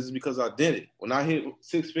shit is because I did it. When I hit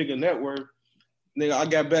 6-figure net worth, nigga, I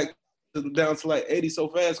got back down to like 80 so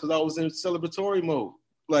fast because I was in celebratory mode.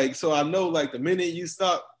 Like, so I know, like, the minute you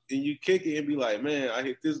stop and you kick it and be like, man, I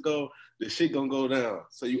hit this goal, the shit gonna go down.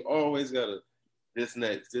 So you always gotta this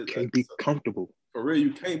next. Can't be comfortable. For real,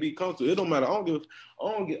 you can't be comfortable. It don't matter. I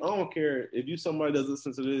don't care if you somebody that's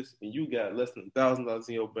listening to this and you got less than $1,000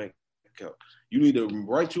 in your bank account. You need to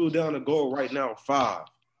write you down a goal right now, 5.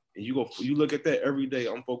 And you look at that every day.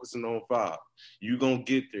 I'm focusing on 5. You gonna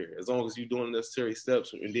get there as long as you're doing the necessary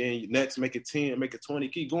steps. And then next, make it 10, make it 20.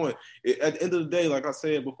 Keep going. At the end of the day, like I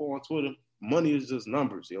said before on Twitter, money is just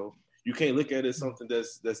numbers, yo. You can't look at it as something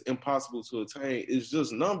that's impossible to attain. It's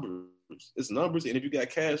just numbers. It's numbers, and if you got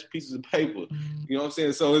cash, pieces of paper, you know what I'm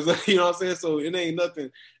saying? So it's like, you know what I'm saying? So it ain't nothing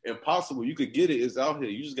impossible. You could get it. It's out here.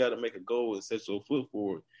 You just got to make a goal and set your foot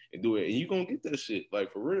forward and do it, and you gonna get that shit,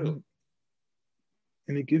 like, for real.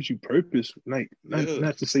 And it gives you purpose. Like,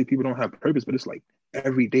 not to say people don't have purpose, but it's like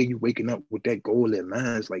every day you waking up with that goal in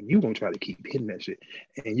mind. It's like you gonna try to keep hitting that shit,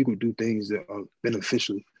 and you gonna do things that are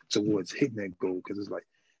beneficial towards hitting that goal. Because it's like,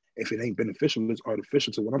 if it ain't beneficial, it's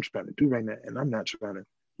artificial to what I'm trying to do right now, and I'm not trying to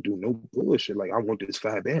do no bullshit. Like, I want this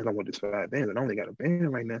 5 bands, and I only got a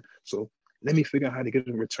band right now. So let me figure out how to get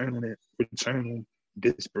a return on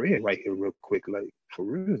this bread right here real quick, like, for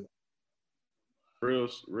real.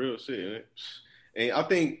 Real shit. And I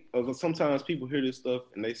think sometimes people hear this stuff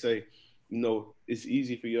and they say, you know, it's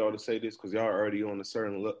easy for y'all to say this because y'all already on a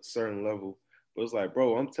certain level. But it's like,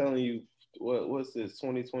 bro, I'm telling you, what's this,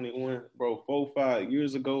 2021? Bro, 4-5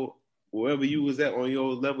 years ago, wherever you was at on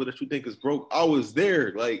your level that you think is broke, I was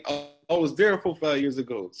there. Like, I was there 4-5 years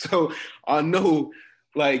ago. So I know,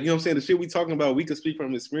 like, you know what I'm saying? The shit we talking about, we can speak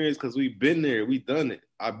from experience because we've been there. We done it.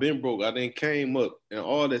 I've been broke. I then came up and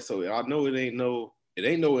all that. So I know it ain't no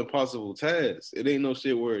impossible task. It ain't no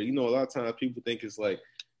shit where, you know, a lot of times people think it's like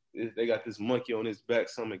they got this monkey on his back,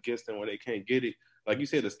 something against them where they can't get it. Like you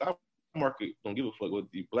said, the stock market don't give a fuck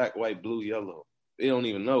with the black, white, blue, yellow. They don't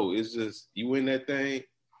even know. It's just you win that thing,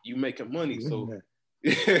 you making money. So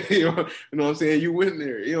You know what I'm saying? You went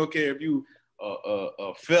there. You don't care if you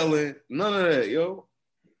a felon. None of that, yo.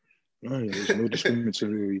 No, there's no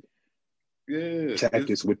discriminatory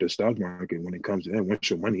tactics with the stock market when it comes to that. Once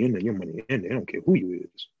your money in there, your money in there. They don't care who you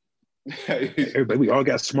is. Everybody, we all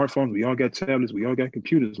got smartphones, we all got tablets, we all got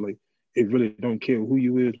computers. Like, it really don't care who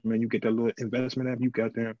you is, man. You get that little investment app, you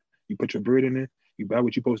got there, you put your bread in there, you buy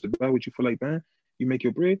what you're supposed to buy, what you feel like buying, you make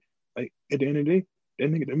your bread. Like, at the end of the day,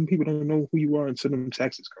 them people don't know who you are until them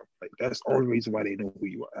taxes come. Like, that's the only reason why they know who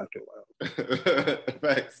you are after a while.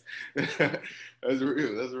 Facts. That's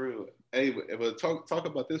real. That's real. Hey, but talk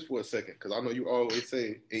about this for a second, because I know you always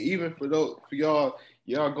say, and even for y'all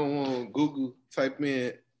go on Google, type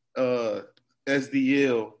in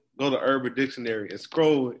SDL, go to Urban Dictionary and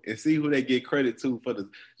scroll and see who they get credit to for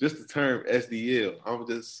just the term SDL.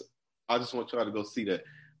 I just want y'all to go see that.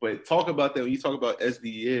 But talk about that when you talk about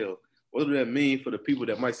SDL. What does that mean for the people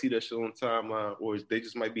that might see that shit on the timeline, or they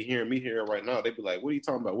just might be hearing me here right now? They be like, "What are you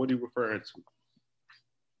talking about? What are you referring to?"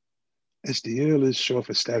 SDL is short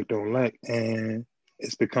for Stack Don't Lack, and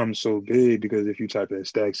it's become so big because if you type in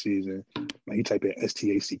stack season, like you type in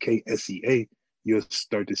STACK you'll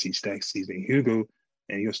start to see stack season Hugo,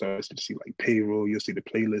 and you'll start to see like payroll, you'll see the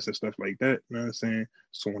playlist and stuff like that. You know what I'm saying?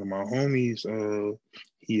 So one of my homies,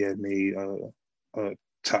 he had made a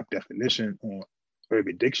top definition on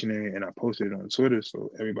Urban Dictionary, and I posted it on Twitter, so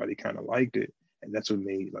everybody kind of liked it, and that's what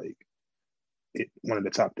made like it one of the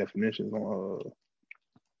top definitions on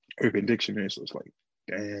Urban Dictionary. So it's like,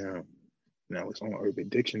 damn, now it's on Urban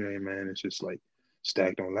Dictionary, man. It's just like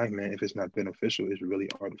Stack Don't Lack, man. If it's not beneficial, it's really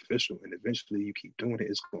artificial, and eventually you keep doing it,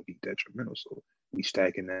 it's gonna be detrimental. So we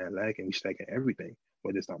stacking that lack, and we stacking everything,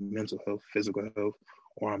 whether it's our mental health, physical health,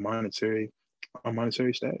 or our monetary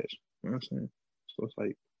status. You know what I'm saying? So it's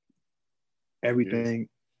like everything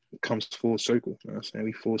comes full circle. You know what I'm saying?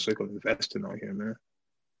 We full circle investing out here, man.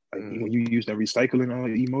 Like when you use that recycling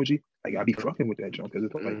emoji, like I be fucking with that junk, because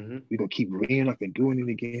it's like we gonna keep reading up and doing it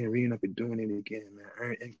again, man.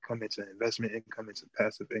 Earn income into investment income into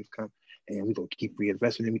passive income, and we gonna keep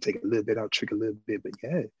reinvesting, and we take a little bit out, trick a little bit, but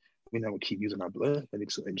yeah, we not gonna keep using our blood and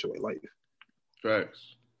to enjoy life.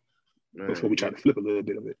 Facts. Man, before we try to flip a little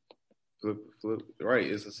bit of it. Flip. Right,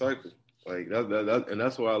 it's a cycle. Like that, and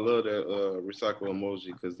that's why I love that recycle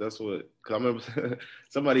emoji, because that's what. Cause I remember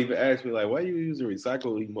somebody even asked me like, "Why you use a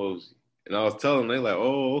recycle emoji?" And I was telling them, they like,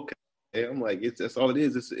 "Oh, okay." And I'm like, that's all it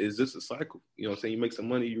is. It's just a cycle. You know what I'm saying? You make some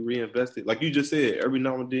money, you reinvest it. Like you just said, every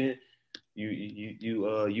now and then, you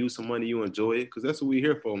use some money, you enjoy it, because that's what we're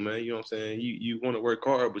here for, man. You know what I'm saying? You want to work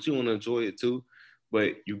hard, but you want to enjoy it too.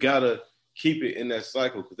 But you gotta keep it in that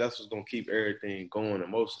cycle, because that's what's gonna keep everything going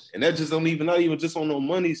emotionally. And that just not even just on no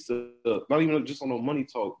money stuff, not even just on no money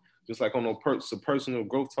talk, just like on no personal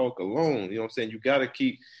growth talk alone. You know what I'm saying? You gotta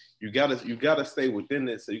stay within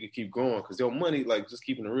it so you can keep growing, because your money, like just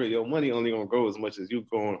keeping it real, your money only gonna grow as much as you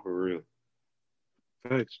growing for real.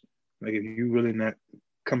 Facts. Like if you really not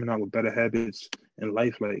coming out with better habits in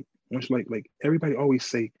life, like once like everybody always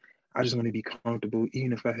say, I just want to be comfortable.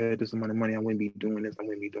 Even if I had this amount of money, I wouldn't be doing this. I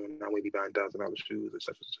wouldn't be buying $1,000 shoes,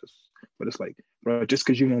 etc. But it's like, bro, just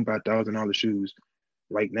because you won't buy $1,000 shoes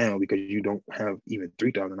right now because you don't have even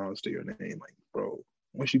 $3,000 to your name, like, bro,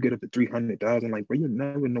 once you get up to 300,000, like, bro, you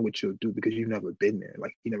never know what you'll do because you've never been there.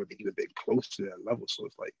 Like, you never been even been close to that level. So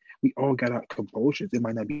it's like we all got our compulsions. It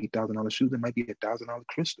might not be $1,000 shoes. It might be $1,000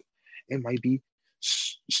 crystal. It might be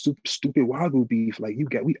stupid wagyu beef. Like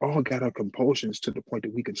we all got our compulsions to the point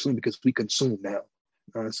that we consume because we consume now. You know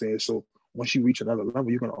what I'm saying? So once you reach another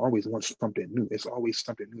level, you're gonna always want something new. It's always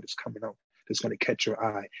something new that's coming out that's gonna catch your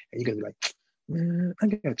eye, and you're gonna be like, man, I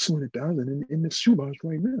got 200,000 in the shoebox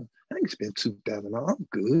right now. I ain't spend 2,000. I'm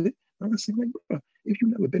good. I'm saying, like, bro, if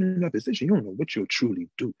you've never been in that position, you don't know what you'll truly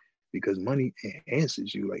do, because money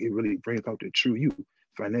enhances you. Like it really brings out the true you.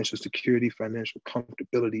 Financial security, financial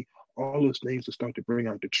comfortability, all those things will start to bring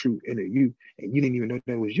out the true inner you, and you didn't even know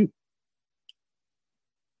that was you.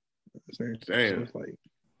 Damn. So it's like,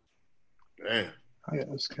 damn. How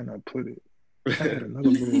else can I put it? I had another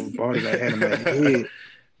little bar that I had in my head.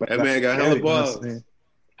 But that man got hella balls.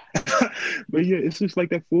 But yeah, it's just like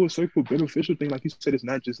that full circle beneficial thing. Like you said, it's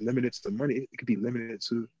not just limited to money. It could be limited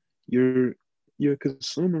to your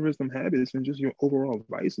consumerism habits and just your overall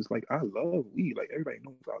vices. Like I love weed. Like everybody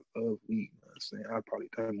knows I love weed. You know what I'm saying? I've probably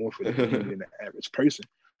done more for the weed than the average person.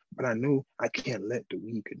 But I know I can't let the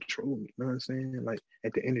weed control me. You know what I'm saying? Like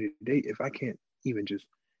at the end of the day, if I can't even just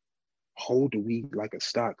hold the weed like a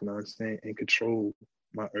stock, you know what I'm saying, and control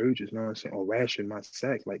my urges, you know what I'm saying, or ration my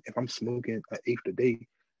sack. Like if I'm smoking an eighth a day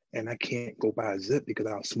and I can't go buy a zip because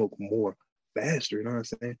I'll smoke more faster. You know what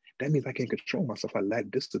I'm saying? That means I can't control myself. I lack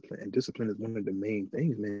discipline, and discipline is one of the main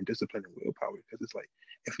things, man. Discipline and willpower. Because it's like,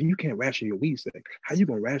 if you can't ration your weed stack, how you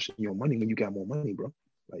gonna ration your money when you got more money, bro?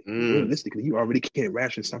 Like realistically, you already can't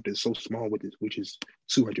ration something so small with this, which is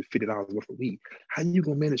 $250 worth of weed. How you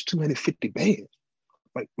gonna manage 250 bands?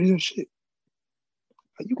 Like real shit.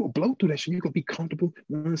 Like, you gonna blow through that shit. You gonna be comfortable.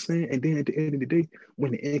 You know what I'm saying? And then at the end of the day,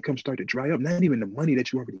 when the income start to dry up, not even the money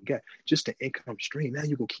that you already got, just the income stream. Now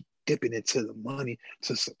you gonna keep dipping into the money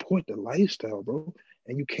to support the lifestyle, bro.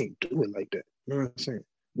 And you can't do it like that. You know what I'm saying?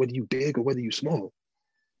 Whether you big or whether you small.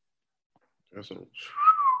 That's some,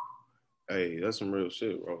 hey, that's some real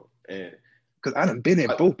shit, bro. And because I done been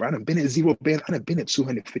at both, bro. I done been at 0 bands. I done been at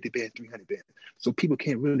 250 bands, 300 bands. So people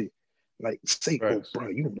can't really like say, oh, bro,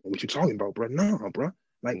 you don't know what you're talking about, bro. No, bro.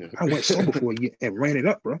 Like I went sober for a year and ran it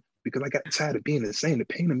up, bro, because I got tired of being the same. The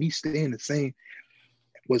pain of me staying the same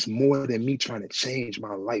was more than me trying to change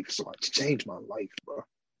my life. So I changed my life, bro.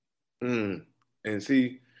 And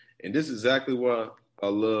see, and this is exactly why I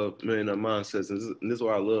love Millionaire Mindsets. And this is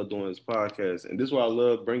why I love doing this podcast. And this is why I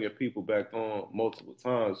love bringing people back on multiple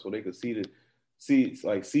times so they could see the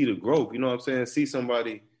growth. You know what I'm saying? See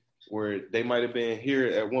somebody where they might have been here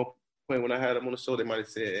at one point when I had them on the show. They might have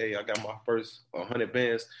said, "Hey, I got my first 100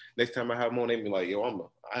 bands." Next time I have them on, they be like, "Yo, I'm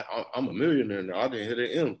a millionaire now. I didn't hit an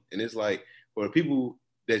M." And it's like for the people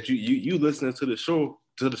that you listening to the show,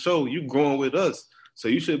 you growing with us. So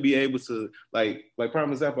you should be able to, like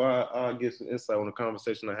prime example, I'll get some insight on a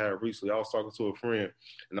conversation I had recently. I was talking to a friend,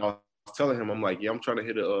 and I was telling him, I'm like, yeah, I'm trying to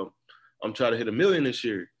hit $1 million this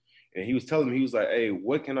year. And he was telling me, he was like, hey,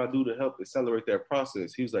 what can I do to help accelerate that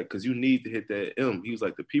process? He was like, because you need to hit that M. He was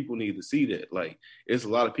like, the people need to see that. Like, it's a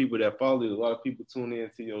lot of people that follow you, a lot of people tune in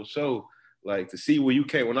to your show, like to see where you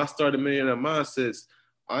came. When I started Millionaire Mindsets,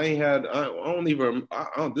 this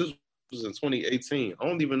was in 2018. I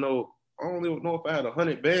don't even know if I had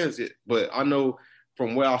 100 bands yet, but I know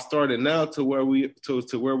from where I started now to where we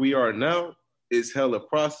are now, it's hella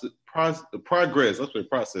progress. That's the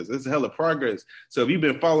process. It's hella progress. So if you've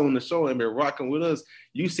been following the show and been rocking with us,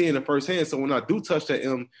 you seeing it firsthand. So when I do touch that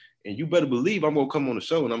M, and you better believe I'm gonna come on the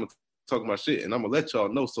show and I'm gonna talk my shit and I'm gonna let y'all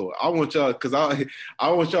know. So I want y'all, because I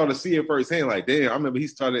want y'all to see it firsthand. Like, damn, I remember he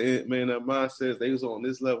started Man That Mindset. They was on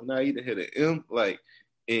this level. Now he done hit an M. Like,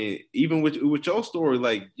 and even with your story,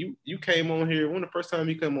 like you came on here. When the first time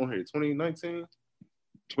you came on here? 2019?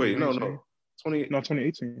 Wait, no.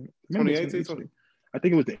 2018. 2018? I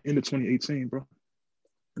think it was the end of 2018, bro.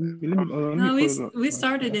 We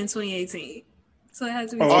started in 2018. So it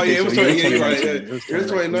has to be. Oh, yeah, it was 2018, right? It was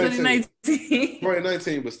 2019.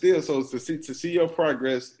 2019, but still, so to see your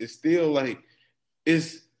progress, it's still like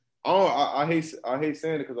it's. I hate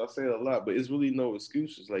saying it because I say it a lot, but it's really no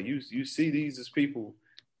excuses. Like you see these as people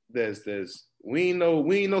we ain't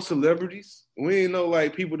no celebrities. We ain't no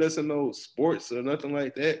like people that's in no sports or nothing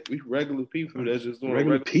like that. We regular people that's just doing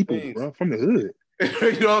regular people, things. Bro, from the hood.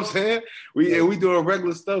 You know what I'm saying? We doing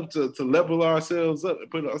regular stuff to level ourselves up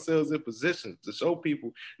and put ourselves in position to show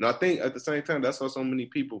people. And I think at the same time, that's why so many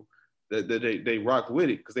people that they rock with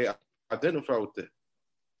it because they identify with that.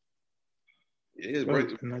 Yeah, right.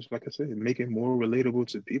 And that's, like I said, make it more relatable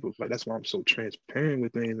to people. Like that's why I'm so transparent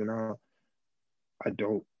with things, and I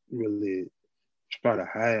don't really try to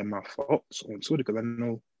hide my faults on Twitter because I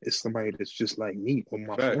know it's somebody that's just like me or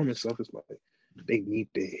my former self. It's like they need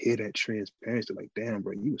to hear that transparency. Like, damn,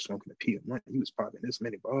 bro, you was smoking a P a month, you was popping this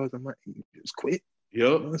many bars a month, and you just quit. Yep. You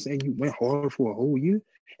know what I'm saying? You went hard for a whole year,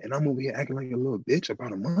 and I'm over here acting like a little bitch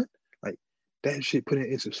about a month. Like that shit put it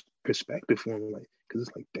into perspective for me. Like, because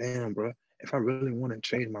it's like, damn, bro, if I really want to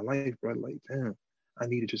change my life, bro, like, damn, I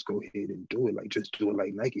need to just go ahead and do it. Like, just do it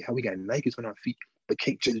like Nike. How we got Nikes on our feet, but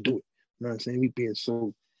can't just do it. You know what I'm saying? We being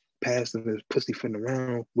so passive and pussyfooting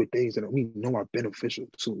around with things that we know are beneficial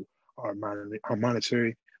to our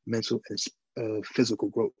monetary, mental, and physical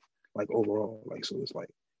growth, like overall. Like, so it's like,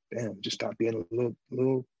 damn, just stop being a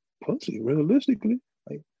little pussy, realistically.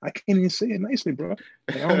 Like, I can't even say it nicely, bro.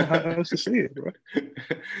 Like, I don't know how else to say it, bro.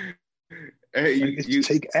 Hey, like, you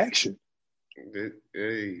take action.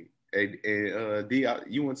 Hey, D,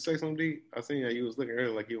 you want to say something, D? I seen how you was looking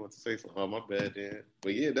earlier like you want to say something. Oh, my bad, Dan.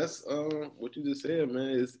 But yeah, that's what you just said,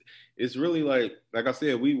 man. It's really like I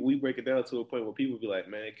said, we break it down to a point where people be like,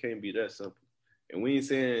 man, it can't be that simple. And we ain't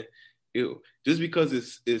saying it just because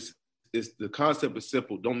it's the concept is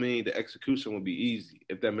simple, don't mean the execution will be easy,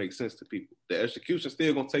 if that makes sense to people. The execution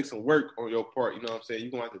still gonna take some work on your part, you know what I'm saying?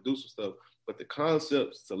 You're gonna have to do some stuff, but the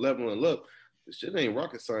concepts to leveling up, the shit ain't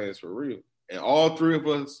rocket science for real. And all three of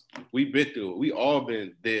us, we been through it. We all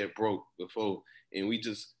been dead broke before, and we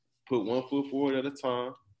just put one foot forward at a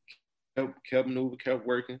time, kept moving, kept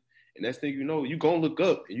working, And next thing you know, you're going to look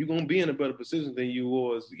up and you're going to be in a better position than you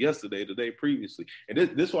was yesterday, the day previously. And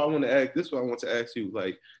this is what I want to ask. This is what I want to ask you,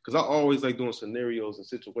 like, because I always like doing scenarios and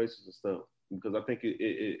situations and stuff, because I think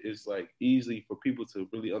it's like easy for people to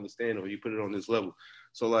really understand when you put it on this level.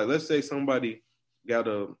 So like, let's say somebody got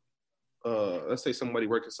let's say somebody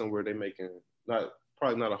working somewhere, they making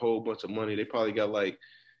probably not a whole bunch of money. They probably got like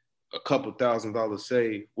a couple $1,000s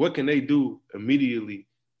saved. What can they do immediately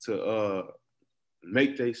to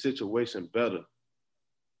make their situation better?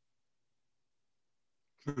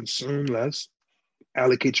 Consume less.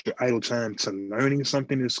 Allocate your idle time to learning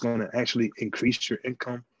something that's going to actually increase your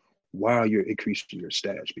income while you're increasing your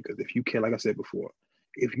stash. Because if you can, like I said before,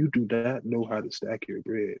 if you do not know how to stack your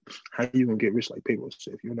bread, how you gonna get rich? Like Pedro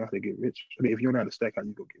said, if you don't know how to get rich, I mean, if you don't know how to stack, how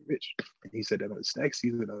you gonna get rich? And he said that on the stack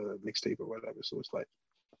season mixtape or whatever. So it's like,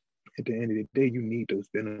 at the end of the day, you need those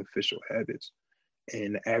beneficial habits.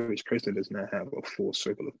 And the average person does not have a full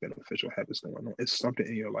circle of beneficial habits going on. It's something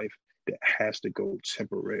in your life that has to go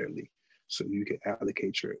temporarily, so you can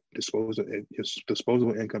allocate your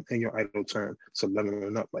disposable income and your idle time to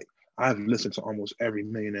leveling up. Like, I've listened to almost every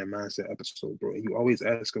Millionaire Mindset episode, bro, and you always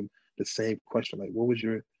ask them the same question, like, what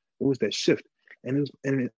was that shift? And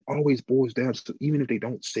it always boils down to, even if they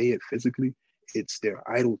don't say it physically, it's their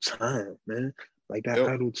idle time, man. Like, that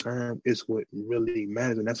idle time is what really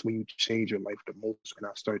matters, and that's when you change your life the most. And I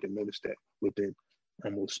started to notice that within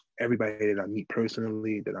almost everybody that I meet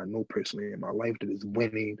personally, that I know personally in my life, that is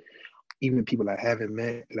winning. Even people I haven't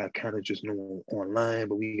met, that I kind of just know online,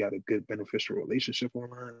 but we got a good beneficial relationship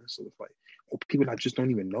online. So it's like, or people I just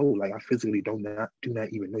don't even know. Like, I physically do not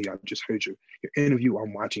even know you. I just heard your interview.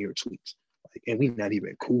 I'm watching your tweets, like, and we not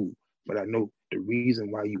even cool. But I know the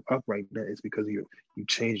reason why you up right now is because you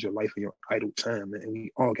changed your life in your idle time, man. And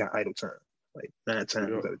we all got idle time, like 9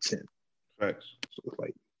 times out of 10. Right. So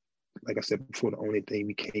it's like I said before, the only thing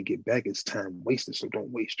we can't get back is time wasted. So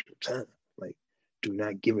don't waste your time. Like, do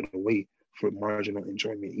not give it away for marginal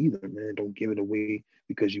enjoyment either, man. Don't give it away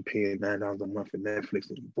because you paying $9 a month for Netflix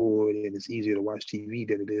and you're bored and it's easier to watch TV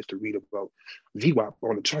than it is to read about VWAP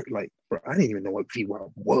on the chart. Like, bro, I didn't even know what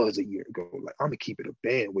VWAP was a year ago. Like, I'm gonna keep it a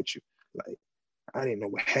band with you. Like, I didn't know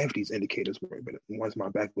what half these indicators were, but once my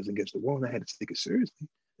back was against the wall and I had to take it seriously,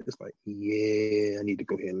 it's like, yeah, I need to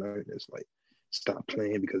go ahead and learn this. Like, stop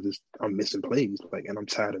playing because I'm missing plays. Like, and I'm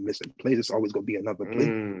tired of missing plays. It's always gonna be another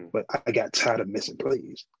play, but I got tired of missing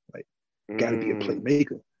plays. Like, gotta be a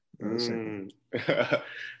playmaker. You know what I'm saying?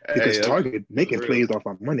 Because Target making plays off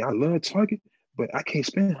our money. I love Target, but I can't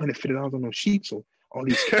spend $150 on those sheets or all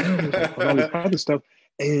these cameras and all this other stuff.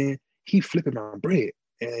 And he flipping my bread,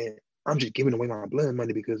 and I'm just giving away my blood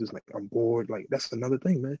money because it's like I'm bored. Like, that's another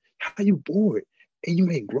thing, man. How you bored and you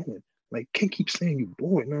ain't growing? Like, can't keep saying you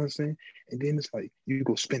bored. You know what I'm saying? And then it's like you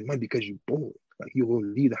go spend money because you bored. Like, you will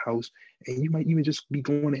leave the house and you might even just be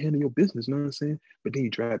going to handle your business, you know what I'm saying? But then you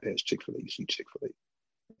drive past Chick-fil-A, you see Chick-fil-A,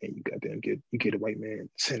 and you get a white man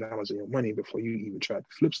 $10 of your money before you even try to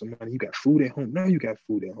flip some money. You got food at home. Now you got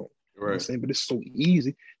food at home. Right. You know what I'm saying? But it's so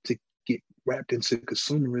easy to get wrapped into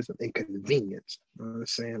consumerism and convenience. You know what I'm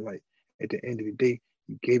saying? Like, at the end of the day,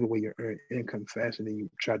 you gave away your earned income faster than you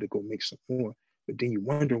tried to go make some more. But then you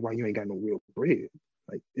wonder why you ain't got no real bread.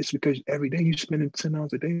 Like, it's because every day you spending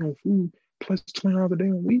 $10 a day on food plus $20 a day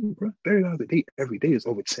on weed, bro. $30 a day every day is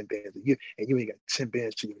over 10 bands a year, and you ain't got 10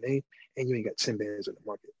 bands to your name, and you ain't got 10 bands in the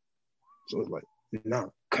market. So it's like, nah,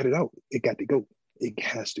 cut it out. It got to go. It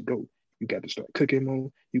has to go. You got to start cooking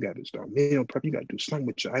more. You got to start meal prep. You got to do something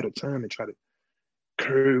with your idle time and try to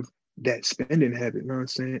curve that spending habit, you know what I'm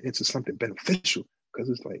saying, into something beneficial. Because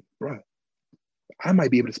it's like, bro, I might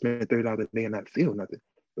be able to spend $30 a day and not feel nothing.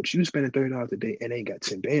 But you spending $30 a day and ain't got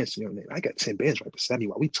 10 bands in your name. I got 10 bands right beside me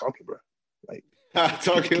while we talking, bro. Like,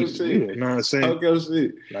 talking shit. Real, you know what I'm saying? Talking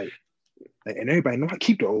shit. Like, and everybody know I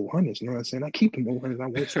keep the old hundreds, you know what I'm saying? I keep them old hundreds. I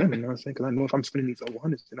won't spend them, you know what I'm saying? Because I know if I'm spending these old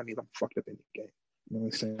hundreds, then that means I'm fucked up in the game. You know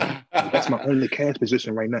what I'm saying? Like, that's my only cash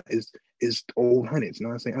position right now is old hundreds. You know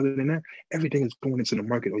what I'm saying? Other than that, everything is going into the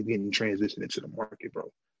market or getting transitioned into the market, bro.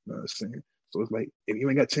 You know what I'm saying? So it's like, if you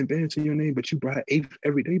ain't got 10 bands in your name, but you buy 8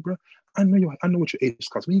 every day, bro, I know what your 8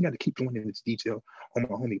 costs. We ain't got to keep going into this detail on my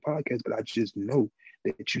homie podcast, but I just know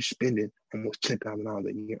that you spending almost $10,000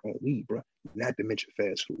 a year on weed, bro. Not to mention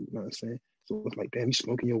fast food. You know what I'm saying? So it's like, damn, you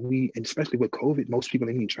smoking your weed, and especially with COVID, most people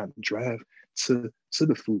ain't even trying to drive to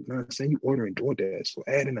the food. You know what I'm saying? You ordering DoorDash, so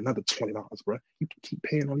add in another $20, bro. You can keep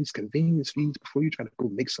paying all these convenience fees before you try to go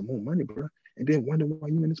make some more money, bro. And then wonder why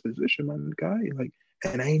you in this position, my guy. Like,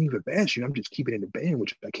 and I ain't even bash you. I'm just keeping it in the band,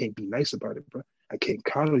 which I can't be nice about it, bro. I can't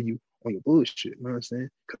coddle you on your bullshit. You know what I'm saying?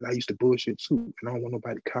 Because I used to bullshit too, and I don't want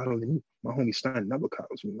nobody coddling me. My homie Stein never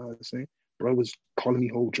coddles me. You know what I'm saying? bro was calling me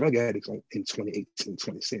whole drug addicts in 2018,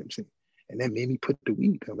 2017. And that made me put the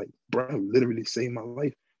weed down. Like, bro, literally saved my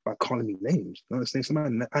life by calling me names. You know what I'm saying?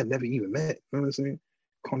 Somebody I never even met. You know what I'm saying?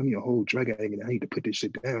 Calling me a whole drug addict, and I need to put this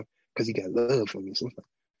shit down because he got love for me. So it's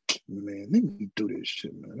like, man, let me do this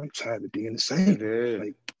shit, man. I'm tired of being the same. Yeah.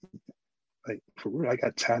 Like for real, I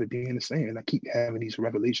got tired of being the same. And I keep having these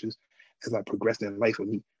revelations as I progressed in life with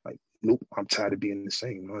me. Like, nope, I'm tired of being the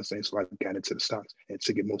same. You know what I'm saying? So I got into the stocks and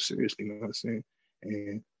took it more seriously. You know what I'm saying?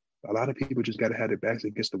 And a lot of people just got to have their backs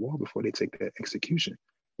against the wall before they take that execution.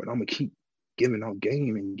 But I'm going to keep giving out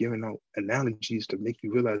game and giving out analogies to make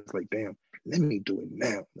you realize, like, damn, let me do it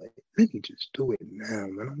now. Like, let me just do it now,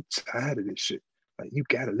 man. I'm tired of this shit. Like, you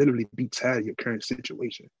got to literally be tired of your current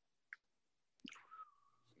situation.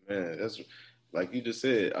 Man, that's like you just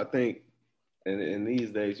said. I think in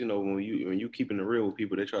these days, you know, when you keeping it real with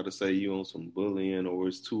people, they try to say you on some bullying or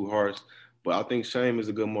it's too harsh. But I think shame is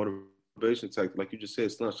a good motivation tactic. Like you just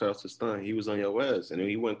said, Stunt, shout out to Stunt. He was on your ass, and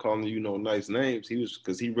he wasn't calling you no nice names. He was,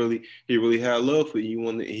 because he really had love for you.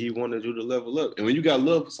 He wanted you to level up. And when you got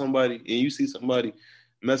love for somebody and you see somebody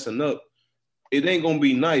messing up, it ain't gonna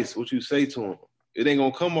be nice what you say to him. It ain't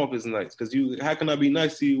gonna come off as nice, because how can I be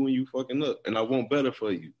nice to you when you fucking up and I want better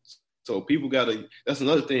for you? So people gotta, that's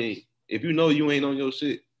another thing. If you know you ain't on your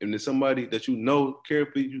shit and there's somebody that you know care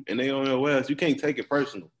for you and they on your ass, you can't take it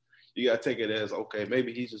personal. You gotta take it as, okay,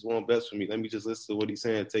 maybe he just want best for me. Let me just listen to what he's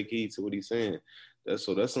saying, take heed to what he's saying. That's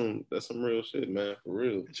some real shit, man, for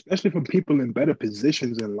real. Especially for people in better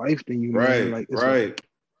positions in life than you, right, man. Like, right.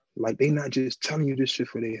 Like, they not just telling you this shit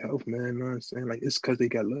for their health, man. You know what I'm saying? Like, it's because they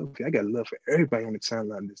got love. I got love for everybody on the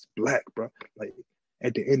timeline that's black, bro. Like,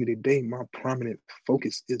 at the end of the day, my prominent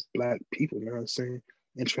focus is black people, you know what I'm saying?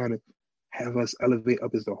 And trying to have us elevate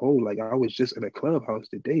up as a whole. Like, I was just in a clubhouse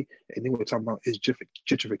today, and they were talking about, is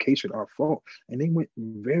gentrification our fault? And they went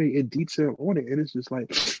very in detail on it. And it's just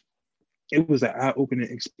like, it was an eye-opening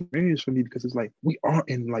experience for me, because it's like, we are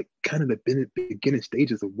in like kind of the beginning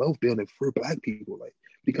stages of wealth building for black people, like,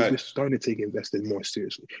 because we're starting to take investing more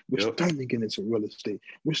seriously. We're starting to get into real estate.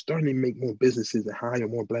 We're starting to make more businesses and hire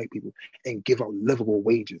more black people and give out livable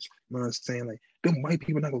wages. You know what I'm saying? Like, them white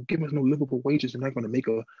people not gonna give us no livable wages. They're not gonna make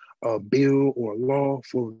a bill or a law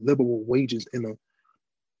for livable wages in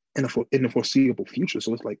the foreseeable future.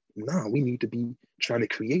 So it's like, nah, we need to be trying to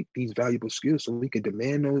create these valuable skills so we can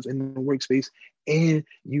demand those in the workspace and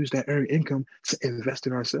use that earned income to invest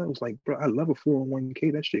in ourselves. Like, bro, I love a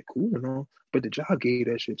 401k. That shit cool and all, but the job gave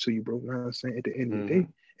that shit to you, bro. You know what I'm saying? At the end of the day,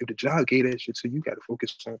 if the job gave that shit to you, you got to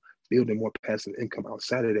focus on building more passive income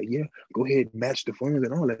outside of that. Yeah, go ahead, match the funds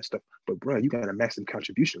and all that stuff. But bro, you got a massive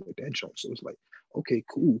contribution with that joint. So it's like, okay,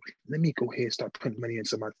 cool. Let me go ahead and start putting money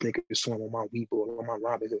into my Thinkorswim, on my Webull, or on my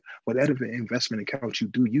Robinhood. Whatever investment account you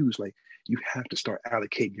do use, like, you have to start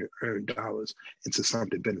allocating your earned dollars into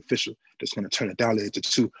something beneficial that's going to turn $1 into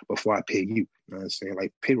 $2 before I pay you. You know what I'm saying?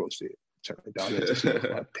 Like payroll said, turn $1 into $2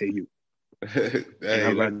 before I pay you. And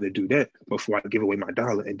I'd rather do that before I give away my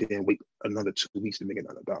 $1 and then wait another 2 weeks to make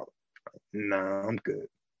another $1. Like, nah, I'm good.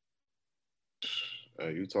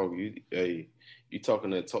 You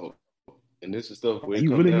talking that talk, and this is stuff where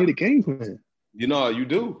you really need a game plan. You know, you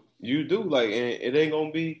do, like, and it ain't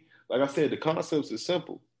gonna be, like I said, the concepts is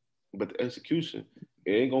simple, but the execution,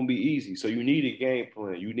 it ain't gonna be easy. So you need a game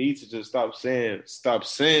plan. You need to just stop saying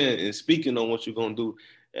and speaking on what you're gonna do,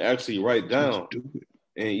 and actually write down. Just do it.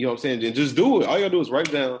 And you know what I'm saying? And just do it. All you gotta do is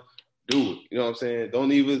write down, do it. You know what I'm saying?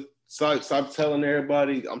 Don't even stop telling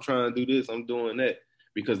everybody, I'm trying to do this, I'm doing that.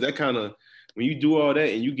 Because that kind of, when you do all that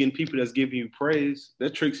and you getting people that's giving you praise,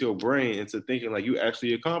 that tricks your brain into thinking like you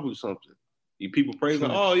actually accomplished something. People praise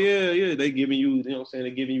like, oh yeah, they giving you, you know what I'm saying,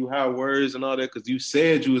 they giving you high words and all that because you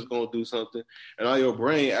said you was gonna do something, and all your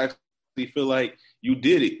brain actually feel like you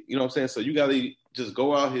did it. You know what I'm saying? So you gotta just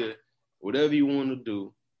go out here, whatever you want to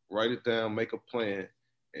do, write it down, make a plan,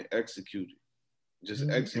 and execute it. Just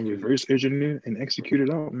execute. And reverse engineer and execute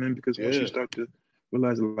it out, man. Because once you start to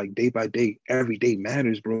realize, like, day by day, every day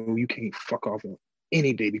matters, bro. You can't fuck off on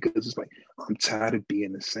any day, because it's like, I'm tired of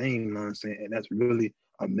being the same. You know what I'm saying? And that's really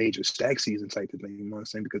a major stack season type of thing, you know what I'm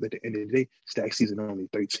saying? Because at the end of the day, stack season only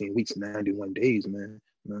 13 weeks, 91 days, man.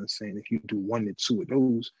 You know what I'm saying? If you do 1 to 2 of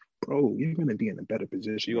those, bro, you're gonna be in a better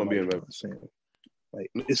position. You're gonna be in a better position.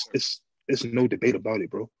 Like, it's no debate about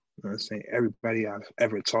it, bro. You know what I'm saying? Everybody I've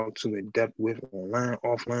ever talked to in depth with, online,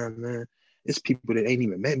 offline, man, it's people that ain't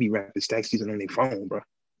even met me rapping stack season on their phone, bro.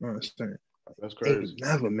 You know what I'm saying? Like, that's crazy. They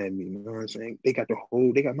never met me, you know what I'm saying? They got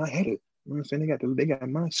my header. You know what I'm saying? They got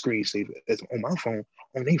my screensaver as on my phone,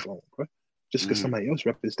 on their phone, bro. Just because somebody else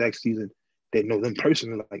repped this stack season, they know them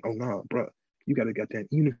personally, like, oh nah, bro, you gotta get that.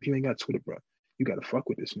 Even if you ain't got Twitter, bro, you gotta fuck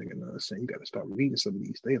with this nigga, you know what I'm saying? You gotta start reading some of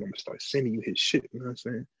these things. I'm gonna start sending you his shit, you know what I'm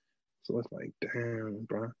saying? So it's like, damn,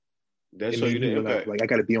 bro. That show you the impact. Like, I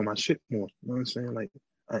gotta be on my shit more, you know what I'm saying? Like,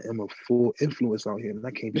 I am a full influence out here, and I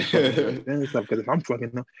can't be fucking up stuff, because if I'm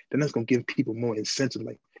fucking up, then that's gonna give people more incentive.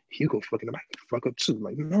 Like, Hugo fucking up, I can fuck up too.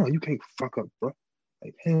 Like, no, you can't fuck up, bro.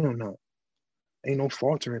 Like, hell no. Ain't no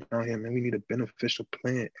faltering out here, man. We need a beneficial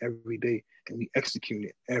plan every day, and we execute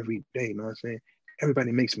it every day. You know what I'm saying?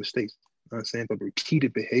 Everybody makes mistakes. You know what I'm saying? But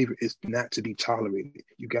repeated behavior is not to be tolerated.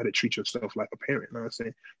 You got to treat yourself like a parent. You know what I'm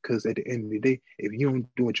saying? Because at the end of the day, if you don't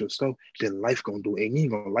do it yourself, then life gonna do it. And you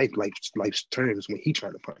ain't gonna life's terms when he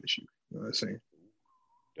trying to punish you. You know what I'm saying?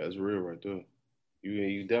 That's real right there.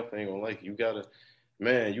 You definitely ain't gonna like it. You gotta,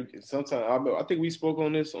 man. You sometimes I think we spoke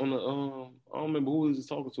on this on the I don't remember who we was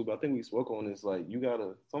talking to, but I think we spoke on this. Like, you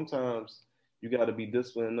gotta sometimes you gotta be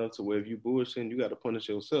disciplined enough to where if you bullshitting, you gotta punish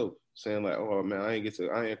yourself. Saying like, oh man, I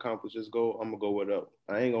ain't accomplish this goal. I'm gonna go without.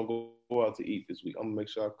 I ain't gonna go out to eat this week. I'm gonna make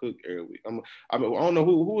sure I cook every week. I don't know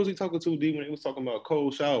who was he talking to, D, when he was talking about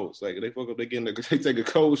cold showers. Like, they fuck up, they take a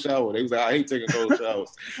cold shower. They was like, I hate taking cold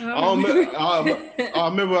showers. I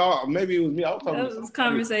remember maybe it was me. I was talking. That was a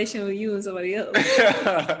conversation with you and somebody else.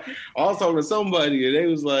 I was talking to somebody, and they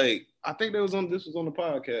was like, I think this was on the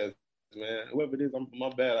podcast. Man, whoever it is, my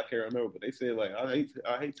bad, I can't remember. But they said, like, I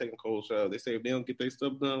hate taking cold showers. They say if they don't get their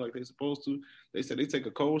stuff done like they supposed to, they said they take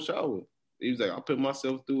a cold shower. He was like, I put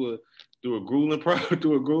myself through a grueling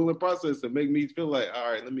process to make me feel like,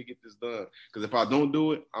 all right, let me get this done. Because if I don't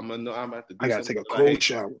do it, I'm gonna have to do. I gotta take a cold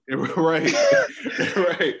shower. Right,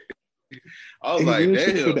 right. I was like,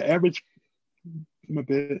 damn. For the average,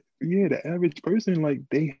 the average person, like,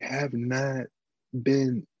 they have not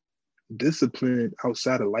been disciplined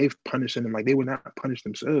outside of life punishing them. Like, they would not punish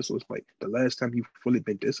themselves. So it's like the last time you've fully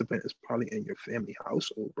been disciplined is probably in your family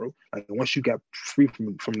household, bro. Like, once you got free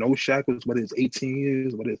from no shackles, whether it's 18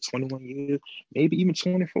 years, whether it's 21 years, maybe even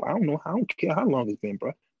 24, I don't care how long it's been, bro.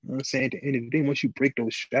 You know what I'm saying? At the end of the day, once you break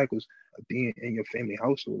those shackles of being in your family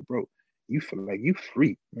household, bro, you feel like you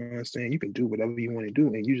free. You know what I'm saying? You can do whatever you want to do,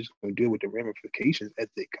 and you just gonna deal with the ramifications as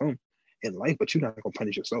they come in life, but you're not gonna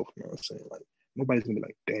punish yourself. You know what I'm saying? Like, nobody's gonna be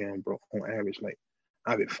like, damn, bro, on average, like,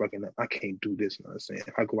 I've been fucking up. I can't do this. You know what I'm saying?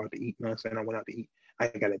 If I go out to eat, you know what I'm saying? I went out to eat. I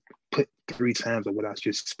gotta put 3 times of what I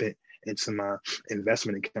just spent into my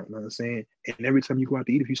investment account. You know what I'm saying? And every time you go out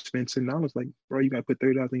to eat, if you spend $10, like, bro, you gotta put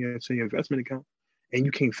 $30 into your investment account, and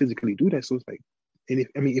you can't physically do that. So it's like, and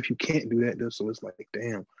if you can't do that, though, so it's like,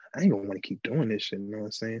 damn, I ain't gonna want to keep doing this shit. You know what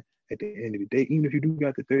I'm saying? At the end of the day, even if you do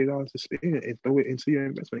got the $30 to spend and throw it into your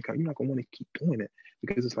investment account, you're not gonna want to keep doing it,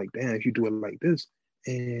 because it's like, damn, if you do it like this,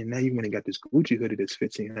 and now you went and got this Gucci hoodie that's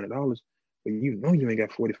 $1,500, but you know you ain't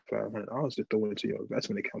got $4,500 to throw into your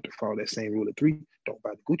investment account to follow that same rule of 3. Don't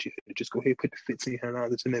buy the Gucci hoodie. Just go ahead, put the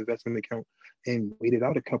 $1,500 in the investment account and wait it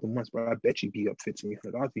out a couple months. But I bet you be up $1,500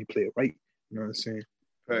 if you play it right. You know what I'm saying?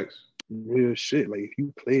 Thanks. Real shit. Like, if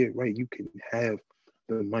you play it right, you can have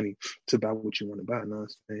the money to buy what you want to buy. You know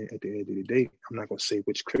what I'm saying? At the end of the day, I'm not gonna say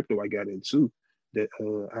which crypto I got into that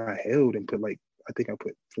I held and put, like, I think I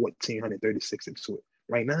put 1,436 into it.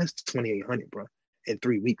 Right now it's 2,800, bro, in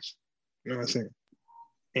 3 weeks. You know what I'm saying?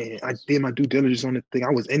 And I did my due diligence on the thing. I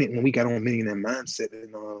was in it when we got on Millionaire Mindset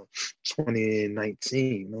in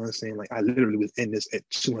 2019. You know what I'm saying? Like, I literally was in this at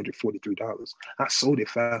 $243. I sold it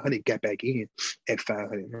 500, got back in at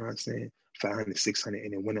 500. You know what I'm saying? 500, 600,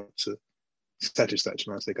 and it went up to such and such.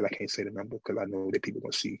 You know what I'm saying? Because I can't say the number because I know that people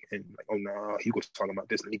gonna see and like, oh no, Hugo's talking about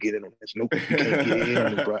this. Let me get in on this. Nope, you can't get in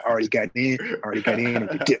on it, bro. I already got in and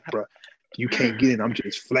the dip, bro. You can't get in. I'm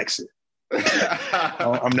just flexing.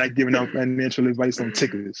 I'm not giving out financial advice on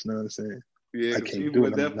tickets. You know what I'm saying? Yeah, I can't do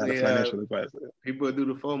it. I'm not a financial advisor. People do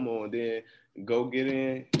the FOMO and then go get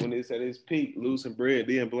in when it's at its peak, lose some bread,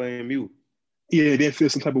 then blame you. Yeah, then feel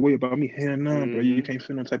some type of way about me. Hell no, bro. You can't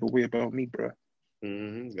feel no type of way about me, bro.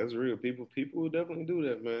 That's real. People will definitely do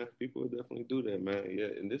that, man. People will definitely do that, man. Yeah,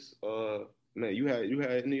 and this, man, you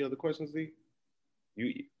had any other questions, D?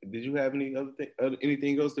 Did you have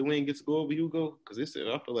anything else that we didn't get to go over, Hugo? Because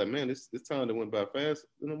I feel like, man, this time that went by fast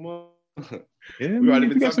in a month. Yeah, man,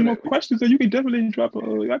 if you got some more questions, then you can definitely drop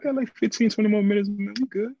I got like 15, 20 more minutes, man. We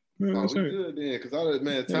good. You know we good then, because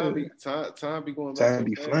time be going by. Time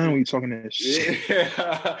be flying when you talking that shit.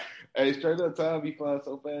 Yeah. Hey, straight up, time be flying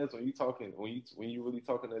so fast when you really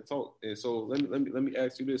talking that talk. And so let me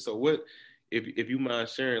ask you this. So what, if you mind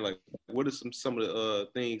sharing, like, what are some of the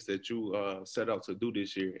things that you set out to do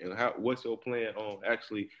this year, and what's your plan on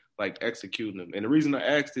actually like executing them? And the reason I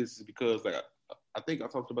asked this is because, like, I think I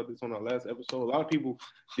talked about this on our last episode. A lot of people,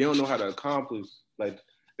 they don't know how to accomplish, like,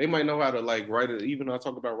 they might know how to like write it. Even though I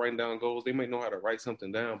talk about writing down goals, they might know how to write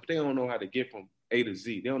something down, but they don't know how to get from A to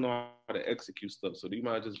Z. They don't know how to execute stuff. So do you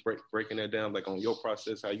mind just breaking that down, like on your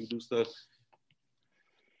process, how you do stuff?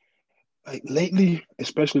 Like lately,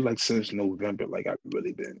 especially like since November, like I've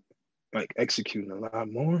really been like executing a lot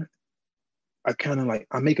more. I kind of like,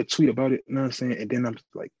 I make a tweet about it, you know what I'm saying? And then I'm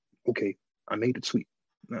like, okay, I made the tweet,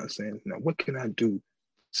 you know what I'm saying? Now, what can I do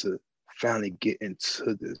to finally get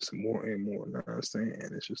into this more and more, you know what I'm saying?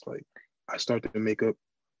 And it's just like, I started to make up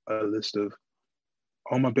a list of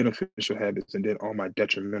all my beneficial habits and then all my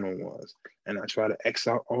detrimental ones. And I try to X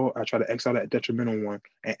out that detrimental one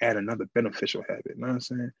and add another beneficial habit, you know what I'm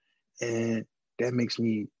saying? And that makes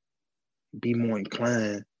me be more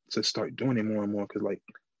inclined to start doing it more and more because like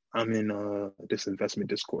I'm in this investment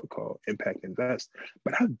Discord called Impact Invest,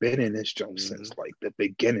 but I've been in this joke since like the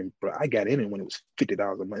beginning, bro. I got in it when it was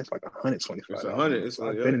 $50 a month. It's like $125. It's 100. It's so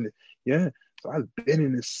like, I've been in it, yeah. So I've been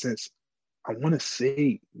in this since I want to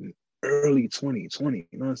say early 2020.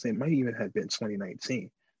 You know what I'm saying? Might even have been 2019. You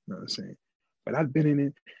know what I'm saying? But I've been in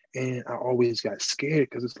it, and I always got scared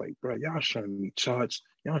because it's like, bro, y'all showing me charts,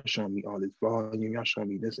 y'all showing me all this volume, y'all showing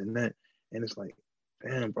me this and that, and it's like,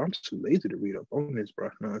 damn, bro, I'm too lazy to read up on this, bro.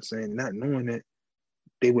 You know what I'm saying? Not knowing that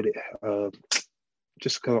they would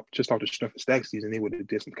just off the strength of stack season, they would have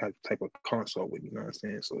did some kind of type of consult with me, you know what I'm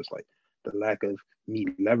saying? So it's like the lack of me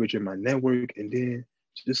leveraging my network and then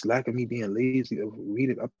just lack of me being lazy of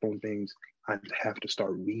reading up on things. I have to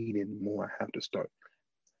start reading more. I have to start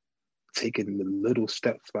taking the little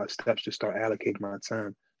steps by steps to start allocating my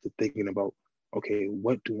time to thinking about, okay,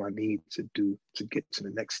 what do I need to do to get to the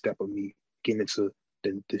next step of me getting into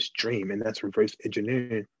this dream? And that's reverse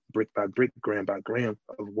engineering brick by brick, gram by gram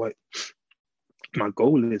of what my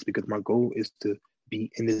goal is, because my goal is to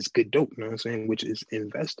be in this good dope, you know what I'm saying, which is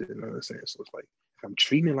invested, you know what I'm saying? So it's like, if I'm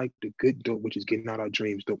treating it like the good dope, which is getting out our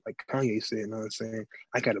dreams dope, like Kanye said, you know what I'm saying?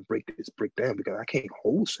 I got to break this brick down because I can't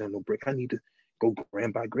wholesale no brick. I need to go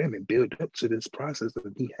gram by gram and build up to this process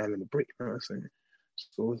of me having a brick, you know what I'm saying?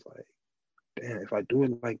 So it's like, damn, if I do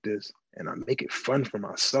it like this and I make it fun for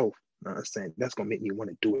myself, you know what I'm saying, that's going to make me want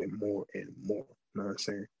to do it more and more, you know what I'm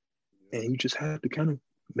saying? And you just have to kind of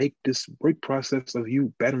make this brick process of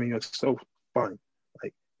you bettering yourself fun.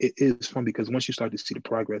 Like, it is fun because once you start to see the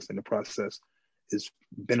progress and the process is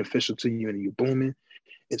beneficial to you and you're booming,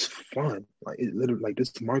 it's fun. Like, it literally, like,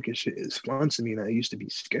 this market shit is fun to me. Now, it used to be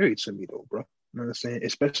scary to me though, bro. You know what I'm saying?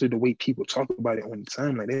 Especially the way people talk about it on the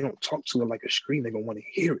time. Like, they don't talk to it like a screen. They're gonna want to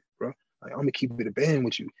hear it, bro. Like, I'm gonna keep it a band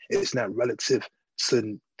with you. It's not relative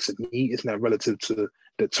to me. It's not relative to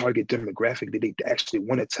the target demographic that they actually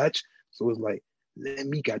want to touch. So it's like, let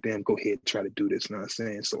me goddamn go ahead and try to do this, you know what I'm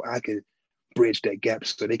saying? So I can bridge that gap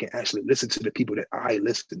so they can actually listen to the people that I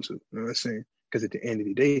listen to, you know what I'm saying? Because at the end of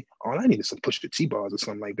the day, all I need is some push the T-bars or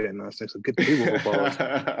something like that, you know what I'm saying? Some good payroll bars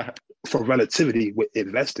for relativity with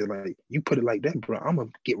investing. Like, you put it like that, bro, I'm going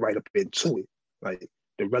to get right up into it. Like,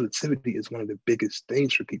 the relativity is one of the biggest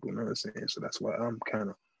things for people, you know what I'm saying? So that's why I'm kind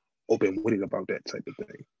of open-witted about that type of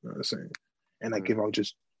thing, you know what I'm saying? And I give out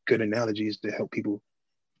just good analogies to help people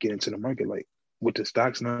get into the market, like with the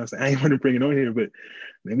stocks now. I ain't want to bring it on here, but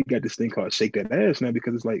man, we got this thing called shake that ass now,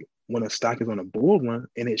 because it's like when a stock is on a bull run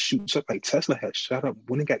and it shoots up, like Tesla has shot up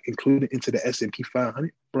when it got included into the S&P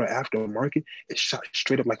 500, bro. After a market, it shot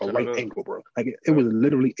straight up like a right angle, bro. Like it was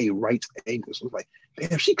literally a right angle. So it was like,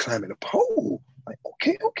 damn, she climbing a pole. Like,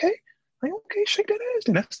 okay. Like, okay, shake that ass.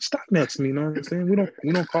 Then that's the stock now to me, you know what I'm saying?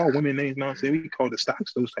 We don't call women names, you know what I'm saying? We call the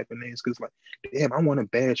stocks those type of names, because like, damn, I want a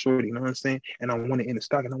bad shorty, you know what I'm saying? And I want it in the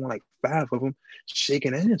stock, and I want like 5 of them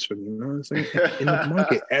shaking ass for me, you know what I'm saying? In the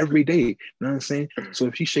market every day, you know what I'm saying? So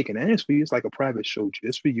if she's shaking ass for you, it's like a private show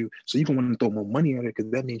just for you. So you can want to throw more money at her,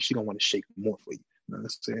 because that means she gonna want to shake more for you, you know what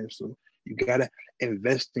I'm saying? So you gotta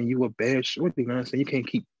invest in you a bad shorty, you know what I'm saying? You can't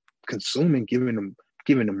keep consuming, giving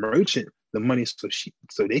the merchant the money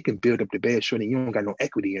so they can build up the bad shorty. You don't got no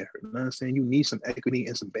equity in her. You know what I'm saying? You need some equity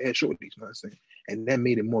and some bad shorties, you know what I'm saying? And that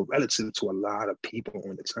made it more relative to a lot of people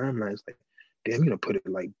on the timeline. It's like, damn, you don't put it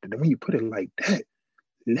like that. When you put it like that,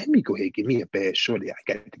 let me go ahead and give me a bad shorty.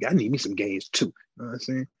 I need me some gains too. You know what I'm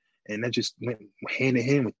saying? And that just went hand in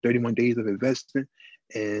hand with 31 days of investing.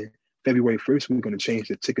 And February 1st, we're going to change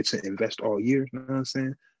the ticket to invest all year. You know what I'm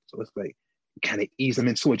saying? So it's like, kind of ease them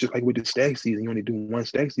into it, just like with the stag season. You only do one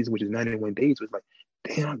stag season, which is 91 days. So it's like,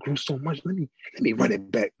 damn, I grew so much. Let me run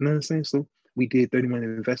it back. You know what I'm saying? So we did 31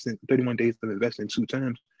 days of investing 2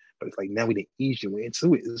 times. But it's like, now we didn't ease you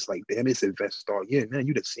into it. It's like, damn, it's invest all year. Now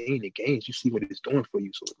you done seen the gains. You see what it's doing for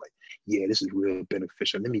you. So it's like, yeah, this is real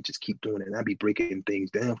beneficial. Let me just keep doing it. And I be breaking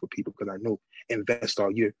things down for people, because I know invest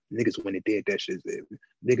all year. Niggas, when they did that shit,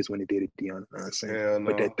 niggas when they did it, Dion. You know what I'm saying? Hell no.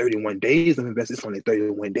 But that 31 days of investment, it's only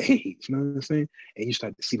 31 days. You know what I'm saying? And you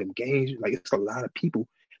start to see them gains. Like, it's a lot of people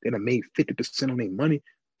that have made 50% on their money,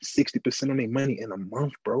 60% on their money in a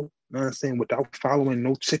month, bro. You know what I'm saying? Without following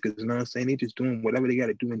no tickers. You know what I'm saying? They just doing whatever they got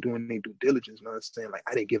to do and doing their due diligence. You know what I'm saying? Like,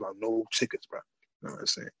 I didn't give out no tickets, bro. You know what I'm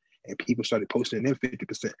saying? And people started posting their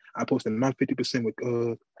 50%. I posted my 50%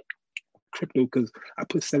 with crypto because I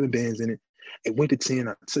put 7 bands in it. It went to 10.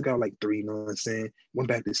 I took out like 3, you know what I'm saying? Went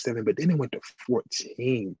back to 7, but then it went to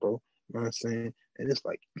 14, bro. You know what I'm saying? And it's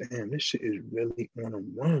like, damn, this shit is really on a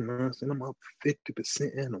run. You know what I'm saying? I'm up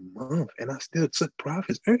 50% in a month, and I still took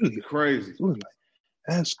profits earlier. Crazy. So it was like,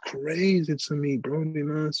 that's crazy to me, bro. You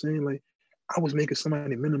know what I'm saying? Like, I was making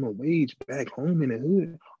somebody minimum wage back home in the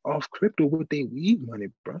hood off crypto with their weed money,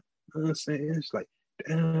 bro. You know what I'm saying? It's like,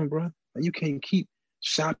 damn, bro. Like, you can't keep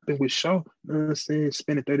shopping with Shaw, you know what I'm saying,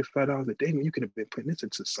 spending $35 a day when you could have been putting this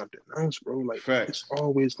into something else, bro. Like, Facts.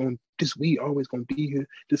 This weed always gonna be here.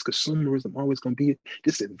 This consumerism always gonna be here.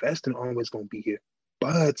 This investing always gonna be here.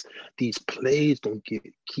 But these plays don't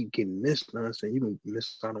keep getting missed. You know what I'm saying? You're gonna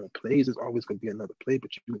miss out on plays. There's always gonna be another play, but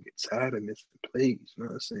you're gonna get tired of missing plays. You know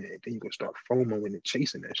what I'm saying? And then you're gonna start FOMOing and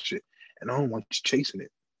chasing that shit. And I don't want you chasing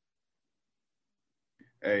it.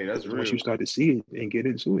 Hey, that's real. Once you start to see it and get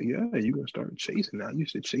into it, yeah, you're gonna start chasing. I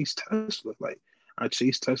used to chase Tesla. Like, I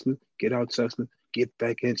chase Tesla, get out Tesla, get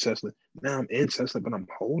back in Tesla. Now I'm in Tesla, but I'm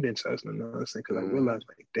holding Tesla. You know what I'm saying? Because I realized,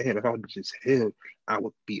 like, damn, if I would just held, I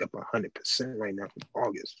would be up 100% right now from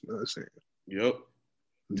August. You know what I'm saying? Yep.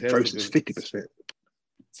 Versus 50%.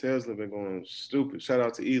 Tesla been going stupid. Shout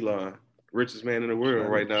out to Elon, richest man in the world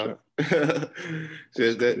right now.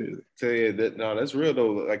 Says that. Tell you that. No, that's real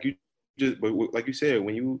though. Like, you just, but like you said,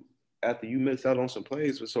 when you, after you miss out on some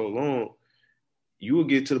plays for so long, you will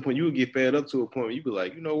get to the point, you will get fed up to a point where you be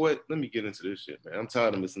like, you know what? Let me get into this shit, man. I'm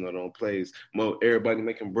tired of missing out on plays. Everybody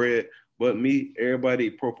making bread but me.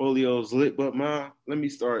 Everybody portfolios lit but mine. Let me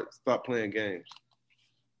stop playing games.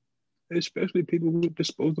 Especially people with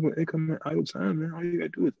disposable income and idle time, man. All you gotta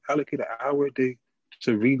do is allocate an hour a day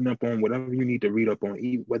to reading up on whatever you need to read up on,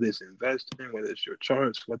 whether it's investing, whether it's your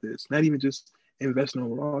charts, whether it's not even just investing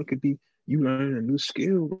overall. It could be you learning a new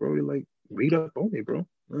skill, bro. Like, read up on it, bro.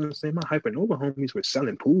 You know what I'm saying? My Hypernova homies were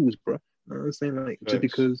selling pools, bro. You know what I'm saying? Like, just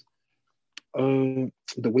because the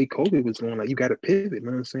way COVID was going, like, you gotta pivot, you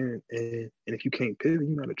know what I'm saying? And if you can't pivot,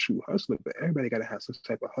 you're not a true hustler. But everybody gotta have some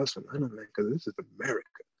type of hustle, I don't know, because this is America.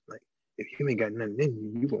 Like, if you ain't got nothing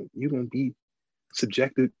in you, you gonna be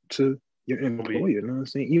subjected to your employer, you know what I'm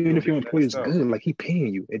saying? Even if your employer's good, like, he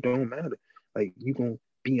paying you, it don't matter. Like, you gonna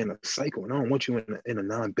be in a cycle, and I don't want you in a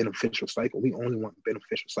non-beneficial cycle. We only want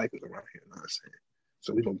beneficial cycles around here, you know what I'm saying?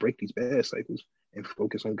 So we're gonna break these bad cycles and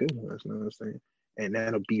focus on good ones, you know what I'm saying? And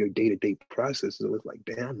that'll be your day-to-day process. So it's like,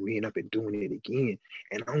 damn, I'm reading up and doing it again.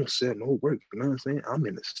 And I don't sell no work, you know what I'm saying? I'm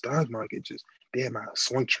in the stock market, just, damn, I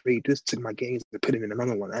swung trade this, took my gains and put it in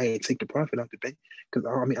another one. I ain't take the profit out the bank, because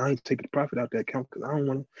I ain't take the profit out the account because I don't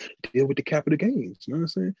want to deal with the capital gains, you know what I'm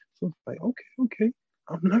saying? So it's like, okay,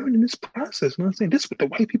 I'm learning this process, you know what I'm saying? This is what the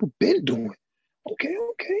white people been doing. Okay.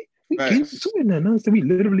 We get into it now. You know what I'm saying? We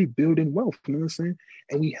literally building wealth, you know what I'm saying?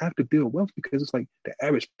 And we have to build wealth because it's like the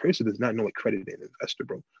average person does not know accredited investor,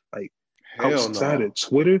 bro. Like, outside of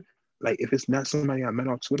Twitter, like, if it's not somebody I met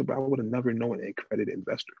on Twitter, but I would have never known an accredited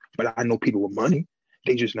investor. But I know people with money,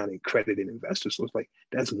 they just not accredited investors. So it's like,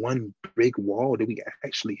 that's one big wall that we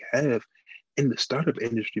actually have in the startup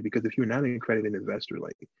industry, because if you're not an accredited investor,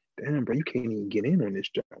 like, damn, bro, you can't even get in on this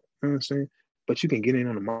job. You know what I'm saying? But you can get in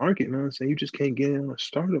on the market, you know what I'm saying? You just can't get in on a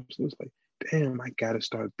startup. So it's like, damn, I got to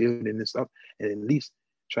start building this up and at least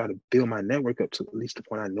try to build my network up to at least the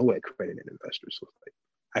point I know accredited investors. So it's like,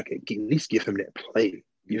 I could at least give him that play.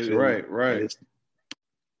 Right.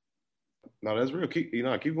 No, that's real. Keep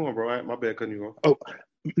going, bro. My bad cutting you off. Oh,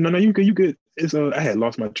 no, you good. It's I had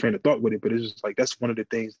lost my train of thought with it, but it's just like, that's one of the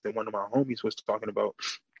things that one of my homies was talking about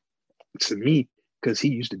to me, because he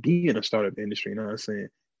used to be in a startup industry, you know what I'm saying?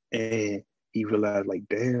 And he realized, like,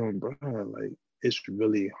 damn, bro, like, it's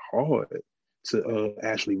really hard to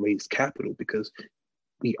actually raise capital because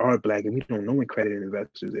we are Black and we don't know accredited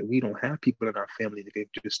investors, and we don't have people in our family that can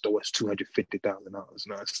just throw us $250,000, you know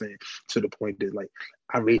what I'm saying? To the point that, like,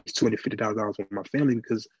 I raised $250,000 with my family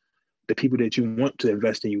because the people that you want to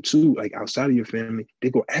invest in you too, like, outside of your family, they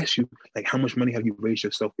go ask you, like, how much money have you raised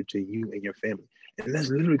yourself between you and your family? And that's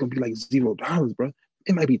literally gonna be like $0, bro.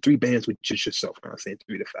 It might be 3 bands with just yourself, you know what I'm saying?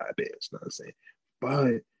 3 to 5 bands, you know what I'm saying?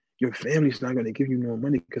 But your family's not gonna give you more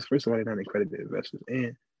money because, first of all, they're not accredited investors,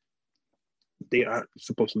 and they aren't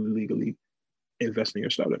supposed to legally invest in your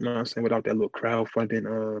startup. You know what I'm saying? Without that little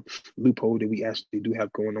crowdfunding loophole that we actually do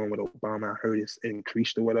have going on with Obama. I heard it's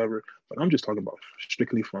increased or whatever. But I'm just talking about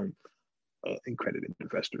strictly from accredited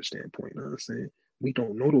investor standpoint. You know what I'm saying? We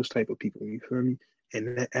don't know those type of people. You feel me?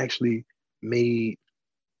 And that actually made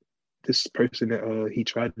this person that he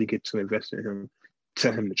tried to get to invest in him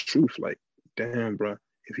tell him the truth. Like, damn, bro,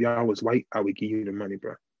 if y'all was white, I would give you the money,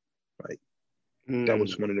 bro. Like, that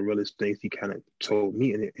was one of the realest things he kind of told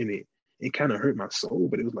me, and it kind of hurt my soul.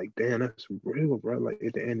 But it was like, damn, that's real, bro. Like,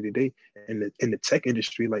 at the end of the day, in the tech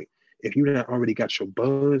industry, like, if you not already got your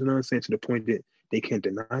buzz, you know what I'm saying, to the point that they can't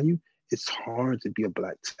deny you, it's hard to be a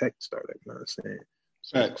black tech startup. You know what I'm saying?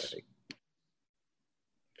 So Facts.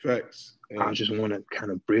 Facts. I just want to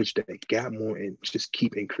kind of bridge that gap more and just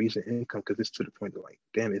keep increasing income, because it's to the point that, like,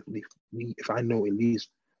 damn, if I know at least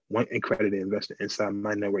one accredited investor inside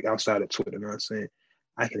my network outside of Twitter, you know what I'm saying,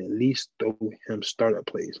 I can at least throw him startup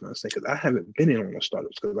plays, you know what I'm saying? Because I haven't been in on the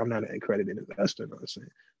startups because I'm not an accredited investor, you know what I'm saying?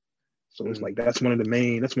 So it's like that's one of the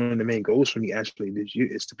main goals for me actually this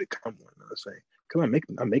year is to become one, you know what I'm saying? Because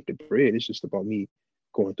I make the bread. It's just about me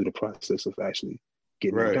going through the process of actually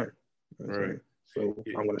getting it done. You know right. So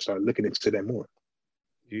I'm gonna start looking into that more.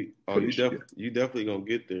 You definitely gonna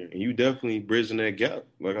get there, and you definitely bridging that gap.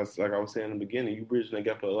 Like I was saying in the beginning, you bridging that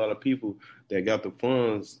gap for a lot of people that got the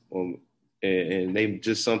funds, and they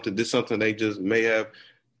just something they just may have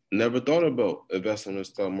never thought about investing in the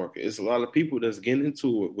stock market. It's a lot of people that's getting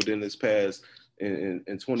into it within this past in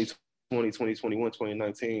 2020, 2021,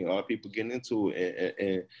 2019. A lot of people getting into it,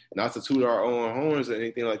 and not to toot our own horns or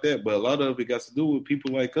anything like that, but a lot of it got to do with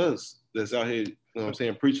people like us that's out here, you know what I'm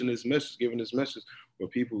saying, preaching this message, giving this message, where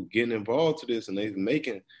people getting involved to this and they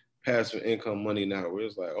making passive income money now, where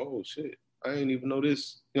it's like, oh shit, I didn't even know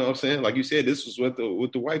this. You know what I'm saying? Like you said, this was what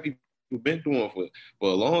the white people been doing for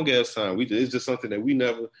a long ass time. It's just something that we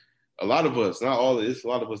never, a lot of us, not all of this, a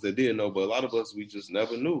lot of us that did know, but a lot of us, we just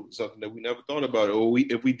never knew. Something that we never thought about. Or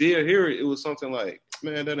if we did hear it, it was something like,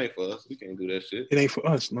 man, that ain't for us. We can't do that shit. It ain't for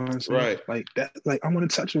us, man. So right. Like that, like I want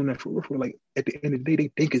to touch on that for like at the end of the day,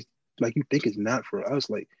 they think it's like, you think it's not for us.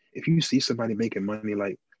 Like if you see somebody making money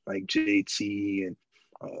like JT and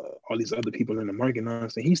all these other people in the market, you know what I'm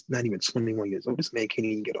saying? He's not even 21 years old. This man can't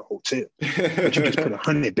even get a hotel. But you just put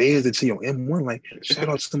 100 bands into your M1. Like, shout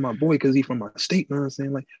out to my boy because he's from my state, you know what I'm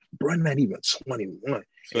saying? Like, bro, not even 21.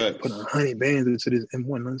 Put 100 bands into this M1, you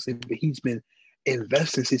know what I'm saying? But he's been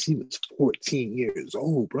investing since he was 14 years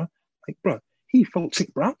old, bro. Like, bro, he 14.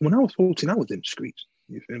 Bro, when I was 14, I was in the streets.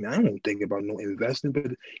 You feel me? I don't think about no investing,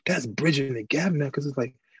 but that's bridging the gap now, because it's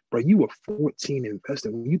like, bro, you were 14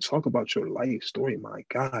 investing. When you talk about your life story, my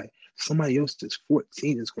God, somebody else that's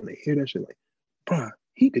 14 is going to hear that shit like, bro,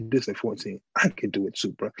 he did this at 14. I can do it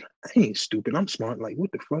too, bro. I ain't stupid. I'm smart. Like,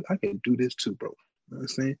 what the fuck? I can do this too, bro. You know what I'm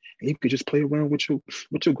saying? And you could just play around with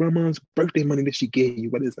your grandma's birthday money that she gave you,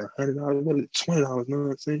 whether it's $100, whether it's $20, you know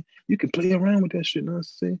what I'm saying? You can play around with that shit, you know what I'm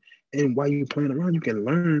saying? And while you're playing around, you can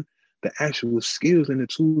learn the actual skills and the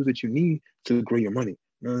tools that you need to grow your money.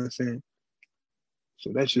 You know what I'm saying? So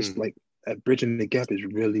that's just like that bridging the gap is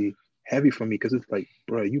really heavy for me, because it's like,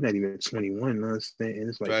 bro, you're not even 21, you know what I'm saying? And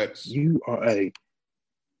it's like, facts. You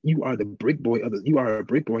are the brick boy you are a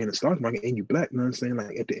brick boy in the stock market, and you black, you know what I'm saying?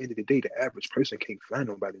 Like at the end of the day, the average person can't find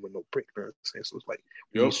nobody with no brick, you know what I'm saying? So it's like,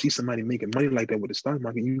 when you see somebody making money like that with the stock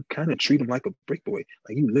market, you kind of treat them like a brick boy.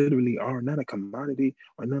 Like you literally are not a commodity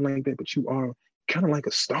or nothing like that, but you are kind of like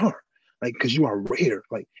a star. Like, because you are rare.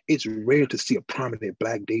 Like, it's rare to see a prominent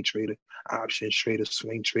black day trader, options trader,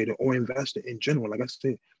 swing trader, or investor in general. Like I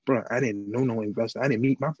said, bro, I didn't know no investor. I didn't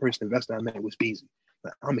meet, my first investor I met was Beezy.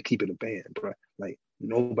 Like, I'm going to keep it a band, bro. Like,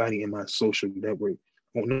 nobody in my social network,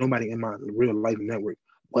 or nobody in my real life network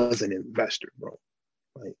was an investor, bro.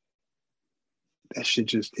 Like, that shit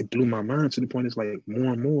just, it blew my mind to the point it's like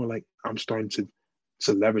more and more, like, I'm starting to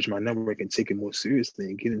leverage my network and take it more seriously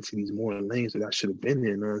and get into these more lanes that I should have been in,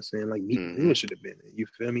 you know what I'm saying? Like, Meek should have been in, you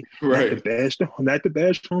feel me? Right. Not the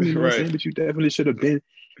bash homie, you know what I'm saying? But you definitely should have been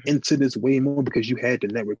into this way more, because you had the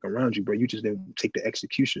network around you, bro. You just didn't take the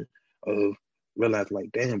execution of realize,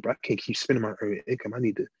 like, damn, bro, I can't keep spending my earned income. I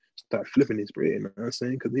need to start flipping this bread, you know what I'm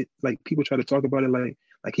saying? Because it, like, people try to talk about it like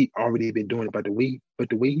he already been doing it, but the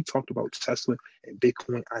way he talked about Tesla and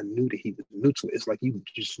Bitcoin, I knew that he was new to it. It's like you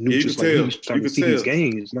just knew, just like you starting to see these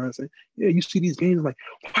gains, you know what I'm saying? Yeah, you see these gains, like,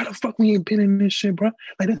 why the fuck we ain't been in this shit, bro?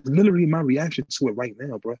 Like, that's literally my reaction to it right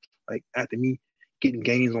now, bro. Like, after me getting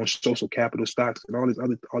gains on social capital stocks and all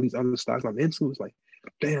these other stocks I'm into, it's like,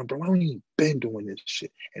 damn, bro, why don't you been doing this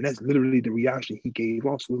shit? And that's literally the reaction he gave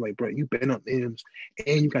off. So like, bro, you been on M's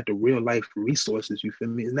and you got the real life resources, you feel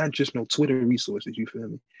me? It's not just no Twitter resources, you feel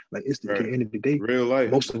me? Like it's the, at the end of the day, real life.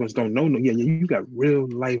 most of us don't know. Yeah, you got real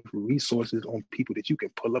life resources on people that you can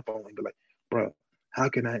pull up on and be like, bro, how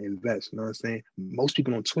can I invest? You know what I'm saying? Most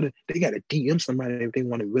people on Twitter, they got to DM somebody if they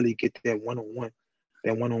want to really get that one-on-one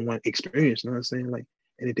experience. You know what I'm saying? Like,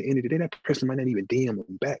 and at the end of the day, that person might not even DM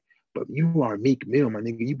them back. But you are Meek Mill, my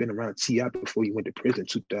nigga. You've been around T.I. before you went to prison,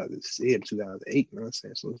 2007, 2008. You know what I'm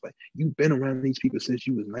saying? So it's like, you've been around these people since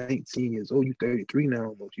you was 19 years old. You 33 now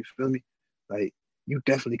almost. You feel me? Like, you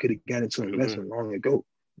definitely could have got into investment long ago.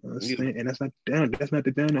 You know what I'm saying? And that's not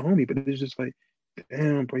the down the homie, but it's just like,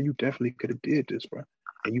 damn, bro, you definitely could have did this, bro.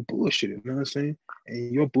 And you bullshitted, you know what I'm saying?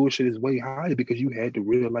 And your bullshit is way higher because you had the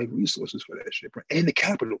real life resources for that shit, bro. And the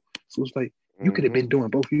capital. So it's like, you could have been doing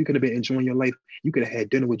both. You could have been enjoying your life. You could have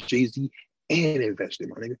had dinner with Jay-Z and invested,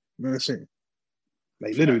 my nigga. You know what I'm saying?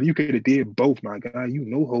 Like, literally, you could have did both, my guy. You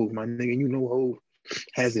know Hov, my nigga. You know Hov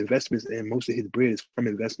has investments, and most of his bread is from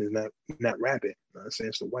investments, not rapping. You know what I'm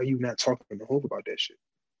saying? So why you not talking to Hov about that shit?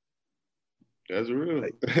 That's real.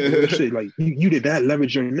 Like, shit, like you did not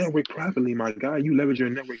leverage your network properly, my guy. You leverage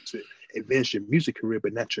your network to advance your music career,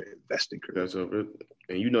 but not your investing career. That's real.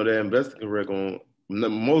 And you know that investing career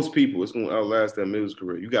most people, it's gonna outlast that music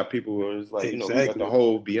career. You got people where it's like, you got the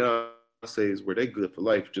whole Beyonce's where they good for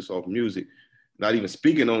life just off music. Not even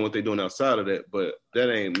speaking on what they're doing outside of that, but that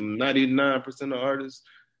ain't 99% of artists,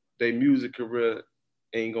 their music career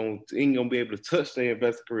ain't gonna be able to touch their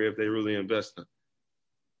investing career if they really invest in.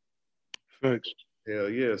 Facts. Hell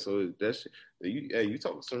yeah. So that's you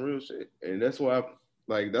talking some real shit. And that's why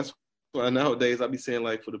nowadays I be saying,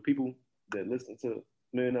 like, for the people that listen to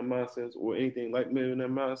Millionaire Mindsets or anything like Millionaire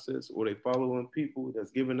Mindsets, or they following people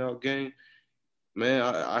that's giving out game, man,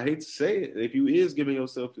 I hate to say it. If you is giving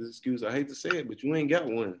yourself this excuse, I hate to say it, but you ain't got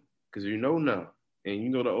one, because you know now. And you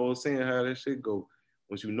know the old saying how that shit go.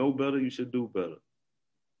 Once you know better, you should do better.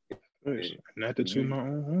 Not to toot my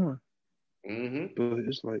own horn. But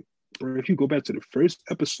it's like, bro, if you go back to the first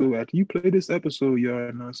episode, after you play this episode, y'all,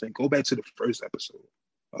 you know what I'm saying? Go back to the first episode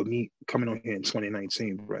of me coming on here in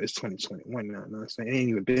 2019, bro. It's 2021 now, you know what I'm saying? It ain't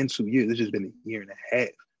even been 2 years. It's just been a year and a half,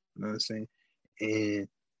 you know what I'm saying? And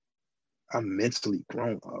I'm mentally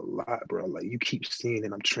grown a lot, bro. Like, you keep seeing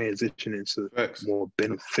that I'm transitioning to more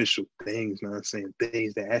beneficial things, you know what I'm saying?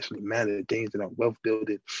 Things that actually matter, things that are wealth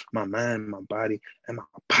building, my mind, my body, and my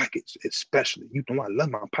pockets, especially. You know, I love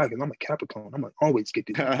my pockets. I'm a Capricorn. I'm going to always get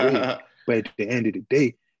this bread. But at the end of the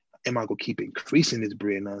day, am I going to keep increasing this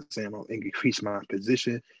bread? You know what I'm saying? I'm going to increase my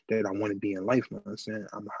position that I want to be in life. You know what I'm saying?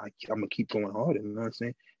 I'm going to keep going harder. You know what I'm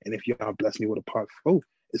saying? And if y'all bless me with a part 4,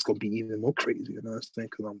 it's going to be even more crazy. You know what I'm saying?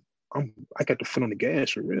 Because I got the foot on the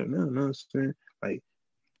gas for real now. You know what I'm saying? Like,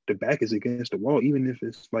 the back is against the wall, even if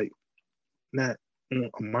it's like not on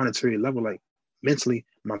a monetary level. Like, mentally,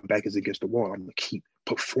 my back is against the wall. I'm going to keep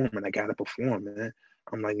performing. I got to perform, man.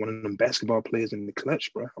 I'm like one of them basketball players in the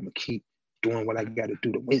clutch, bro. I'm going to keep doing what I got to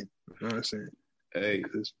do to win. You know what I'm saying? Hey.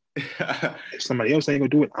 If somebody else ain't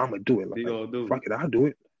going to do it, I'm going to do it. Like, fuck it, I'll do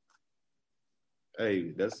it.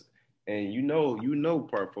 Hey, and you know,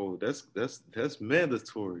 part 4, that's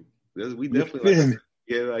mandatory. We definitely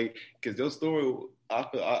like, because your story,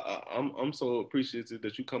 I'm so appreciative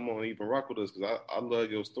that you come on and even rock with us, because I love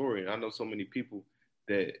your story, and I know so many people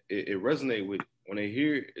that it resonate with. When they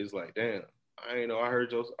hear it, it's like, damn, I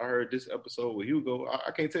heard this episode with Hugo.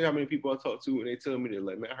 I can't tell you how many people I talk to, and they tell me, they're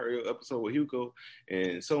like, man, I heard your episode with Hugo,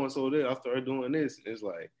 and so there, I started doing this, and it's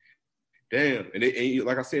like, damn. And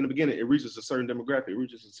like I said in the beginning, it reaches a certain demographic. It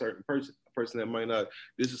reaches a certain person, a person that might not,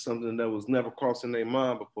 this is something that was never crossing their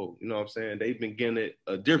mind before. You know what I'm saying? They've been getting it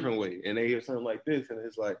a different way, and they hear something like this, and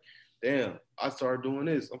it's like, damn, I started doing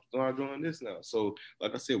this. I'm started doing this now. So,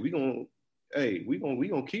 like I said, we gonna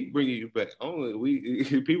keep bringing you back.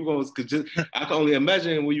 People gonna, I can only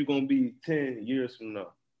imagine where you're gonna be 10 years from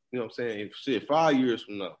now. You know what I'm saying? 5 years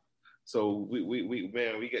from now. So we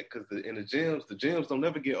get, because in the gyms don't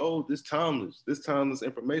never get old. This timeless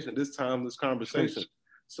information, this timeless conversation.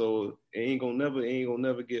 So it ain't gonna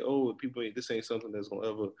never get old. People, this ain't something that's gonna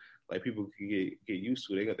ever, like, people can get used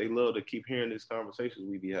to. They love to keep hearing these conversations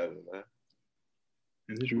we be having, man.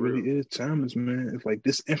 And this really is timeless, man. It's like,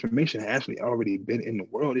 this information has actually already been in the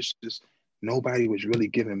world. It's just nobody was really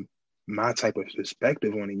giving my type of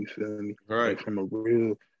perspective on it. You feel me? Right. Like, from a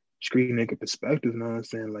real street nigga perspective, you know what I'm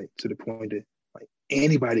saying? Like, to the point that, like,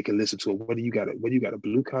 anybody can listen to it. Whether you got a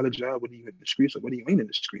blue collar job, whether you in the streets, or whether you ain't in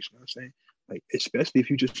the streets, you know what I'm saying? Like, especially if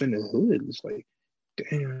you just in the hood, it's like,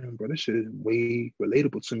 damn, bro, this shit is way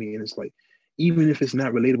relatable to me. And it's like, even if it's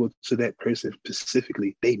not relatable to that person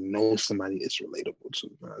specifically, they know somebody it's relatable to.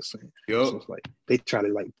 You know what I'm saying? Yep. So it's like they try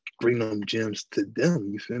to like bring them gems to them.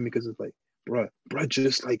 You feel me? Because it's like, bruh,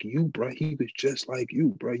 just like you, bruh. He was just like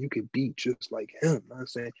you, bruh. You could be just like him. You know what I'm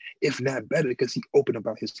saying? If not better, because he open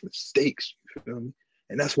about his mistakes. You feel me?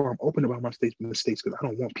 And that's why I'm open about my mistakes, because I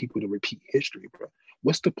don't want people to repeat history, bro.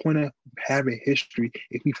 What's the point of having history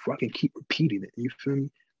if we fucking keep repeating it? You feel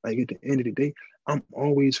me? Like at the end of the day, I'm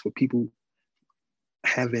always for people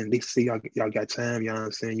they say y'all got time, you know what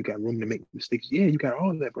I'm saying? You got room to make mistakes. Yeah, you got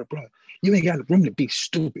all that, but bro, you ain't got room to be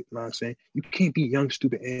stupid, you know what I'm saying? You can't be young,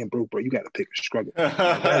 stupid, and broke, bro. You got to pick a struggle.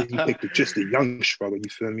 Why you pick just the young struggle, you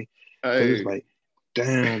feel me? Because it's like,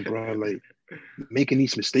 damn, bro, like, making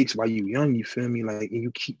these mistakes while you young, you feel me? Like, and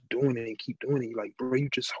you keep doing it and keep doing it. You're like, bro, you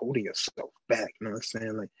just holding yourself back. You know what I'm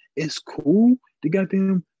saying? Like, it's cool to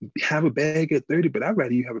goddamn have a bag at 30, but I'd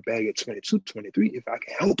rather you have a bag at 22, 23 if I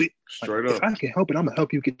can help it. Straight like, up. If I can help it, I'm going to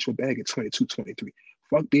help you get your bag at 22, 23.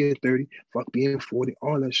 Fuck being 30, fuck being 40,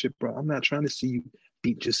 all that shit, bro. I'm not trying to see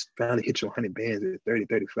you just finally hit your 100 bands at 30,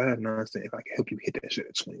 35. You know what I'm saying? If I can help you hit that shit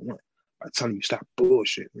at 21 by telling you stop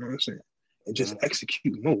bullshit. You know what I'm saying? And just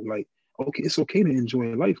execute more. Like, okay, it's okay to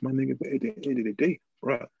enjoy life, my nigga, but at the end of the day,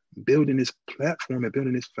 bro, building this platform and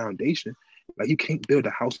building this foundation, like you can't build a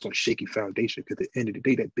house on shaky foundation, because at the end of the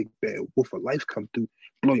day, that big bad wolf of life come through,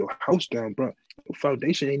 blow your house down, bro. Your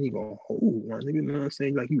foundation ain't even gonna hold, my nigga, you know what I'm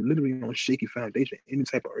saying? Like you literally on shaky foundation, any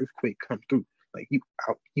type of earthquake come through, like you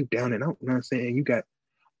out, you down and out, you know what I'm saying? And you got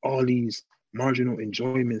all these marginal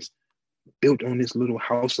enjoyments built on this little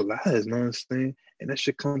house of lies, you know what I'm saying? And that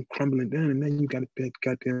shit come crumbling down, and then you gotta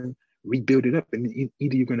goddamn rebuild it up. And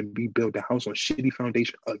either you're gonna build the house on shitty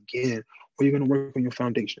foundation again, or you're gonna work on your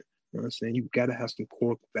foundation. You know what I'm saying? You gotta have some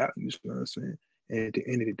core values, you know what I'm saying? And at the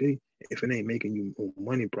end of the day, if it ain't making you no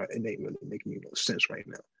money, bro, it ain't really making you no sense right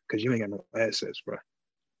now. Because you ain't got no assets, bro.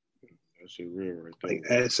 That shit real right there. Like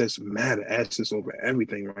assets matter, assets over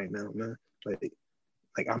everything right now, man.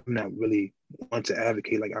 Like I'm not really one to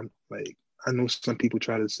advocate. Like I know some people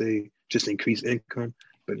try to say just increase income,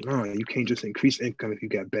 but no, you can't just increase income if you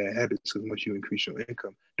got bad habits. Because once you increase your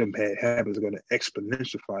income, them bad habits are gonna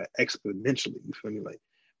exponentially. You feel me? Like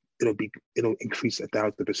it'll increase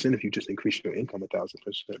 1,000% if you just increase your income 1,000%,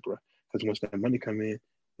 bro. Because once that money come in,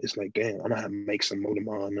 it's like, damn, I'm gonna have to make some more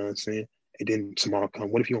tomorrow. You know what I'm saying? And then tomorrow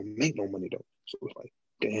come. What if you don't make no money though? So it's like,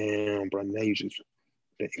 damn, bro. Now you just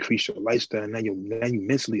increase your lifestyle. Now you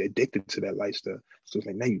mentally addicted to that lifestyle. So it's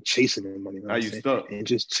like now you chasing the money. You know now you stuck. And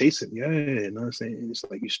just chasing, yeah, you know what I'm saying? And it's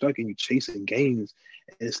like you're stuck and you chasing gains.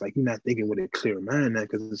 And it's like you're not thinking with a clear mind now,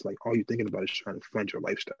 because it's like all you're thinking about is trying to fund your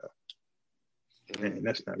lifestyle. And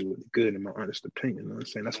that's not really good in my honest opinion. You know what I'm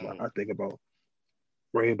saying? That's why I think about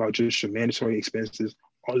worry about just your mandatory expenses,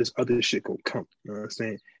 all this other shit go come. You know what I'm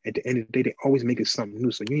saying? At the end of the day, they always make it something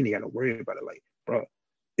new. So you ain't gotta worry about it. Like, bro,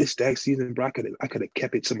 it's tax season, bro. I could have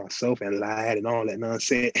kept it to myself and lied and all that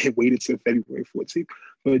nonsense and waited till February 14th.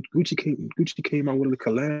 But Gucci came out with a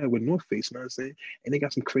collab with North Face, you know what I'm saying? And they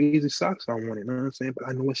got some crazy socks I wanted, you know what I'm saying? But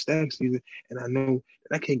I know it's tax season, and I know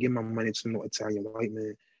that I can't give my money to no Italian white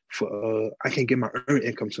man I can't get my earned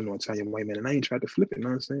income to no Italian white man, and I ain't tried to flip it, you know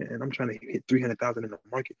what I'm saying? And I'm trying to hit 300,000 in the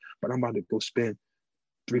market, but I'm about to go spend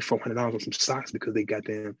 $300-400 on some socks because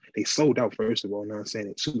they sold out first of all, you know what I'm saying,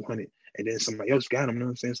 at 200, and then somebody else got them, you know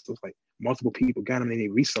what I'm saying? So it's like multiple people got them and they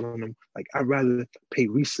reselling them. Like I'd rather pay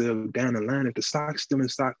resale down the line if the socks still in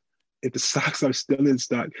stock, if the socks are still in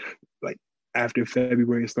stock, like after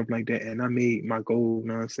February and stuff like that. And I made my goal, you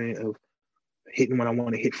know what I'm saying, of hitting what I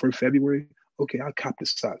want to hit for February. Okay, I'll cop the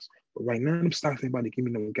stocks. But right now, them stocks ain't about to give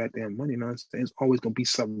me no goddamn money. You know what I'm saying? It's always going to be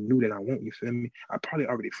something new that I want, you feel me? I probably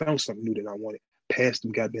already found something new that I wanted past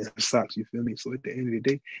them goddamn socks, you feel me? So at the end of the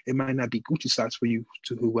day, it might not be Gucci socks for you,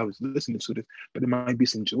 to whoever's listening to this, but it might be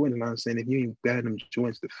some Jordan. You know what I'm saying? If you ain't buying them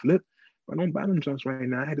joints to flip, I don't buy them joints right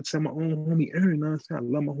now. I had to tell my own homie Aaron, you know what I'm saying? I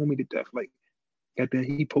love my homie to death. Like, goddamn,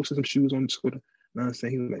 he posted some shoes on Twitter. You know what I'm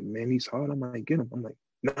saying? He was like, man, these hard. I might get them. I'm like,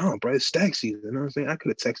 nah, bro, it's stag season. You know what I'm saying? I could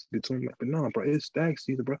have texted it to him, but nah, bro, it's stag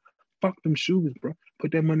season, bro. Fuck them shoes, bro.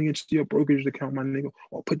 Put that money into your brokerage account, my nigga,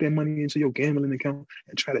 or put that money into your gambling account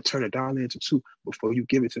and try to turn $1 into $2 before you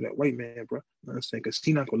give it to that white man, bro. You know what I'm saying? Because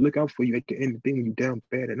he not gonna look out for you at the end of the day when you down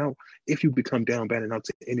bad and out. If you become down bad and out,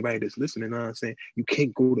 to anybody that's listening, you know what I'm saying? You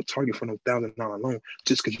can't go to Target for no $1,000 loan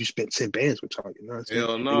just because you spent 10 bands with Target. You know what I'm saying?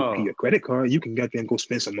 Hell no. Pay your credit card, you can goddamn go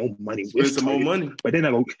spend some more money Spend with some Target, more money. but they're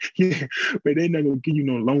not gonna give you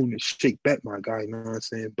no loan to shake back, my guy. You know what I'm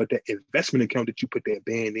saying? But that investment account that you put that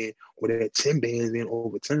band in or that 10 bands in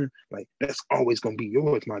over time, like that's always gonna be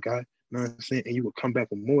yours, my guy. You know what I'm saying? And you will come back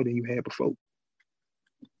with more than you had before.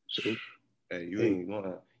 So hey, you ain't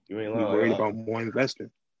You ain't We lying. worried about more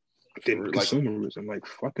investing than like consumerism, like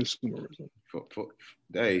fuck consumerism.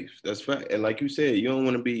 Hey, that's fact. And like you said, you don't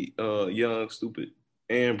want to be young, stupid,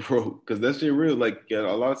 and broke, because that shit real. Like a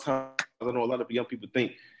lot of times, I know a lot of young people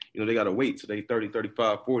think, they got to wait till they 30,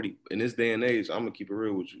 35, 40. In this day and age, I'm going to keep it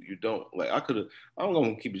real with you. You don't. Like, I'm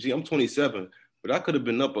going to keep it G. I'm 27, but I could have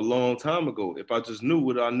been up a long time ago if I just knew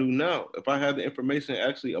what I knew now. If I had the information,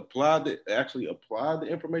 actually applied the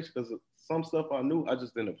information, because some stuff I knew, I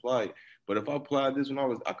just didn't apply it. But if I applied this when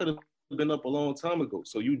I could have been up a long time ago.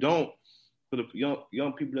 So you don't, for the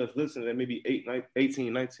young people that's listening that maybe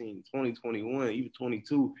 18, 19, 20, 21, even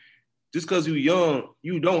 22, just because you're young,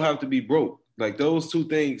 you don't have to be broke. Like, those two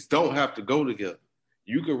things don't have to go together.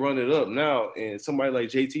 You can run it up now, and somebody like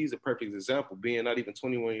JT is a perfect example, being not even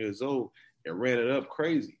 21 years old and ran it up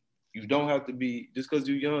crazy. You don't have to be, just because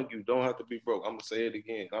you're young, you don't have to be broke. I'm going to say it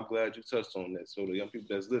again. I'm glad you touched on that. So the young people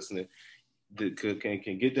that's listening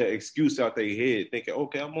can get that excuse out their head, thinking,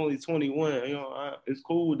 okay, I'm only 21. It's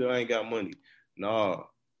cool that I ain't got money. Nah,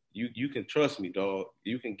 you can trust me, dog.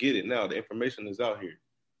 You can get it now. The information is out here.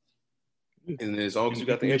 And as long as you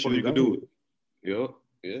got the info, you can do it. Yep.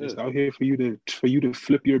 Yeah. It's out here for you to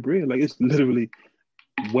flip your bread. Like, it's literally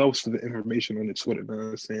wealth of information on the Twitter. You know what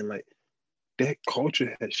I'm saying? Like, that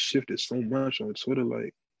culture has shifted so much on Twitter,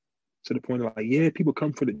 like, to the point of, like, yeah, people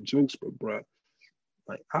come for the jokes, but bro,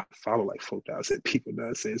 like, I follow like 4,000 people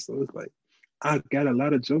now, so it's like I got a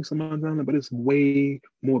lot of jokes on my timeline, but it's way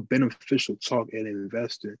more beneficial talk and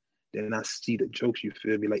investing than I see the jokes. You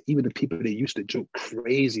feel me? Like, even the people that used to joke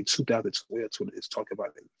crazy 2012 Twitter is talking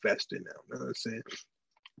about investing now. You know what I'm saying?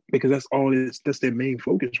 Because that's their main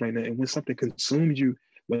focus right now. And when something consumes you,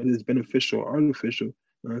 whether it's beneficial or artificial,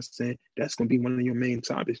 you know what I'm saying, that's gonna be one of your main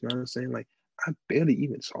topics. You know what I'm saying? Like, I barely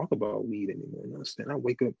even talk about weed anymore. You know what I'm saying? I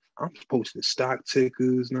wake up, I'm posting stock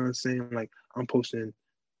tickers, you know what I'm saying? Like, I'm posting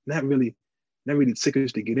not really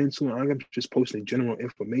tickers to get into. I'm just posting general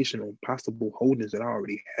information on possible holdings that I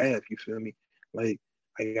already have. You feel me? Like,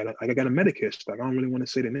 I got a Medicare stock. I don't really want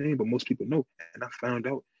to say the name, but most people know. And I found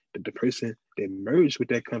out that the person that merged with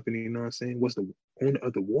that company, you know what I'm saying, was the owner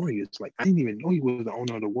of the Warriors. Like, I didn't even know he was the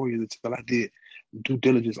owner of the Warriors until I did due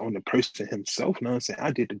diligence on the person himself, you know what I'm saying?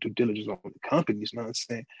 I did the due diligence on the companies, you know what I'm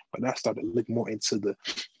saying? But I started to look more into the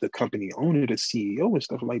company owner, the CEO and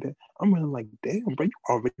stuff like that. I'm really like, damn, bro, you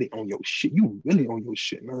already own your shit. You really own your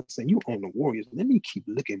shit, you know what I'm saying? You own the Warriors. Let me keep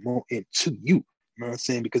looking more into you. You know what I'm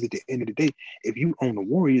saying? Because at the end of the day, if you own the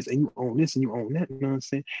Warriors and you own this and you own that, you know what I'm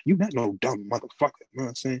saying? You're not no dumb motherfucker, you know what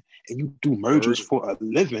I'm saying? And you do mergers for a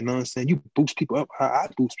living, you know what I'm saying? You boost people up how I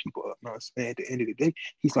boost people up, you know what I'm saying? At the end of the day,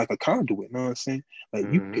 he's like a conduit, you know what I'm saying?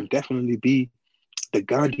 Like, you can definitely be the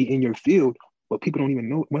Gandhi in your field, but people don't even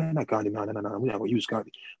know. Well, not Gandhi, no, we're not gonna use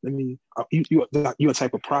Gandhi. You're a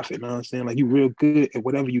type of prophet, you know what I'm saying? Like, you real good at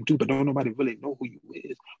whatever you do, but don't nobody really know who you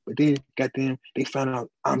is. But then, goddamn, they found out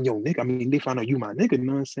I'm your nigga. I mean, they found out you my nigga, you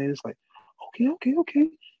know what I'm saying? It's like, okay.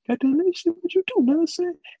 Goddamn, let me see what you do, you know what I'm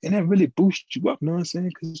saying? And that really boosts you up, you know what I'm saying?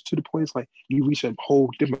 Because to the point, it's like you reach a whole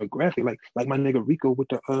demographic, like my nigga Rico with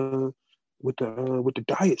the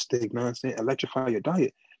diet stick, you know what I'm saying? Electrify your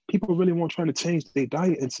diet. People really weren't trying to change their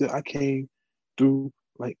diet until I came through.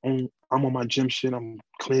 Like, I'm on my gym shit, I'm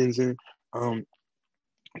cleansing,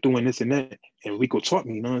 doing this and that, and Rico taught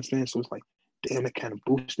me, you know what I'm saying? So it's like, damn, it kind of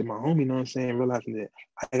boosted my homie, you know what I'm saying? Realizing that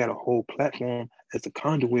I got a whole platform as a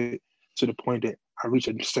conduit to the point that I reach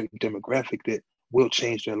a certain demographic that will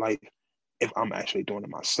change their life if I'm actually doing it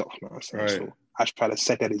myself, you know what I'm saying? Right. So I try to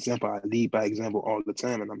set that example. I lead by example all the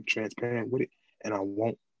time, and I'm transparent with it, and I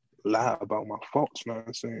won't lie about my faults, you know what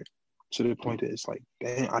I'm saying? To the point that it's like,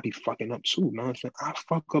 damn, I be fucking up too, you know what I'm saying? I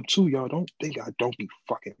fuck up too, y'all. Don't think I don't be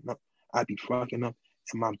fucking up. I be fucking up.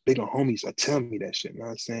 And my bigger homies are telling me that shit, you know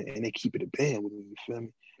what I'm saying? And they keep it a band with me, you feel me?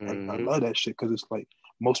 And I love that shit, because it's like,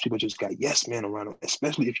 most people just got yes man around them,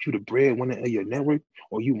 especially if you the breadwinner of your network,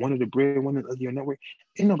 or you one of the breadwinners of your network.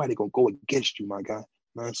 Ain't nobody gonna go against you, my guy. You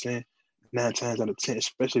know what I'm saying? 9 times out of 10,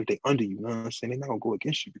 especially if they under you, you know what I'm saying? They're not gonna go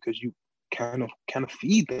against you because you kind of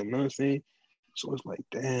feed them, you know what I'm saying? So it's like,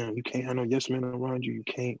 damn, you can't have no yes man around you. You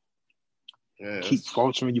can't keep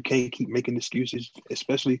faltering. You can't keep making excuses,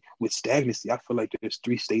 especially with stagnancy. I feel like there's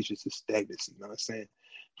 3 stages of stagnancy, you know what I'm saying?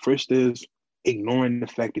 First is ignoring the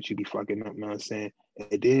fact that you be fucking up, you know what I'm saying?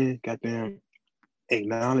 And then, goddamn,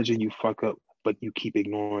 acknowledging you fuck up, but you keep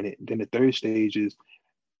ignoring it. Then the third stage is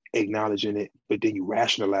acknowledging it, but then you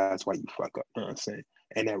rationalize why you fuck up, you know what I'm saying?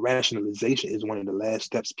 And that rationalization is one of the last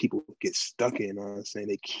steps people get stuck in, you know what I'm saying?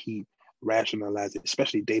 They keep rationalizing,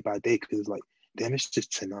 especially day by day, because it's like, damn, it's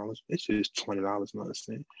just $10. It's just $20. You know what I'm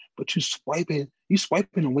saying? But you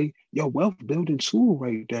swiping away your wealth building tool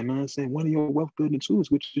right there. You know what I'm saying? One of your wealth building tools,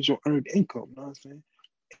 which is your earned income. You know what I'm saying?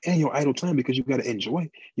 And your idle time, because you got to enjoy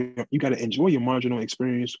your marginal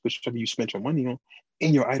experience, whichever you spent your money on.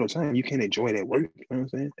 In your idle time, you can't enjoy that work. You know what I'm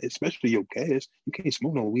saying? Especially your gas. You can't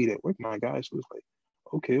smoke no weed at work, my guy. So it's like,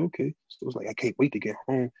 okay. So it's like, I can't wait to get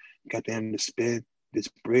home. Goddamn, to spend this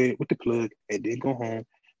bread with the plug and then go home,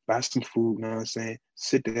 buy some food, you know what I'm saying?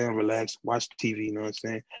 Sit down, relax, watch TV, you know what I'm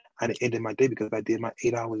saying? I done ended my day because I did my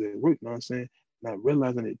 8 hours at work, you know what I'm saying? Not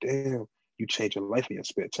realizing that, damn, you change your life in your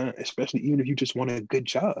spare time, especially even if you just want a good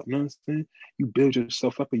job, you know what I'm saying? You build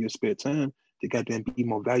yourself up in your spare time to goddamn be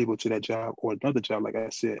more valuable to that job or another job. Like I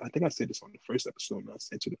said, I think I said this on the first episode, you know what I'm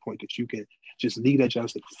saying? To the point that you can just leave that job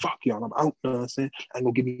and say, fuck y'all, I'm out, you know what I'm saying? I'm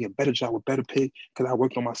gonna give me a better job with better pay because I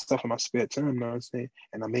worked on my stuff in my spare time, you know what I'm saying?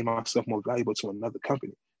 And I made myself more valuable to another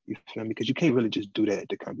company. You feel me? Because you can't really just do that at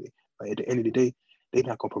the company. Like at the end of the day, they're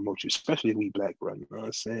not gonna promote you, especially if we black, bro. You know what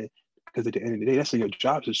I'm saying? Because at the end of the day, that's in your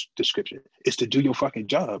job description. It's to do your fucking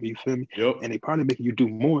job. You feel me? Yep. And they probably making you do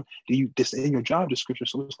more than you this in your job description.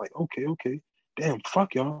 So it's like, okay, damn,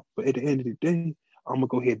 fuck y'all. But at the end of the day, I'm gonna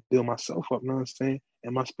go ahead and build myself up. You know what I'm saying?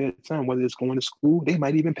 In my spare time, whether it's going to school, they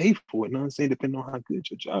might even pay for it. You know what I'm saying? Depending on how good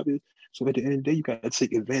your job is. So at the end of the day, you gotta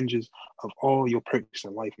take advantages of all your perks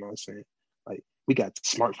in life. You know what I'm saying? Like, we got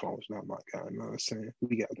smartphones now, my guy. You know what I'm saying?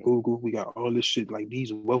 We got Google, we got all this shit. Like,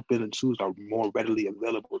 these wealth building tools are more readily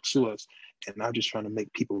available to us. And I'm just trying to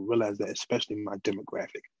make people realize that, especially my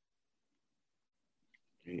demographic.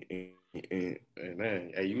 And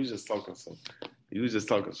man, hey, you was just talking some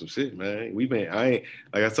shit, man.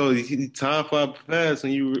 I told you, time flies fast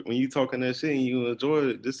when you talking that shit and you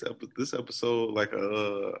enjoyed this episode like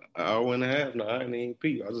an hour and a half. No, I didn't even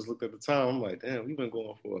peep. I just looked at the time. I'm like, damn, we've been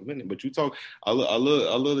going for a minute. But you talk, I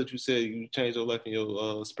love that you said you changed your life in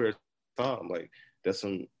your spare time. Like that's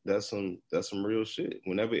some real shit.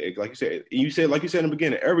 Whenever, like you said in the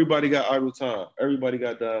beginning, everybody got idle time, everybody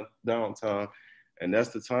got downtime. And that's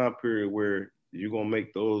the time period where you're going to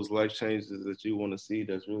make those life changes that you want to see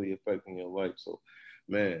that's really affecting your life. So,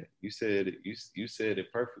 man, you said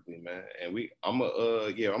it perfectly, man. And I'm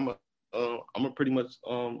gonna pretty much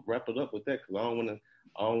wrap it up with that because I don't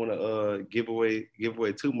want to give away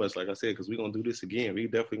too much, like I said, because we're gonna do this again. We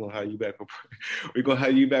definitely gonna have you back for we're gonna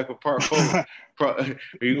have you back for part 4.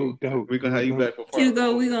 We're gonna have you back for part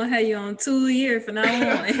Hugo, we're gonna have you on 2 a year from now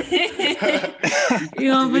on.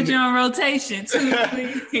 We're gonna put you on rotation 2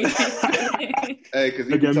 Hey, because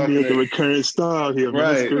you got me at the recurrent style here, man.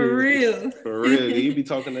 Right? For real. You be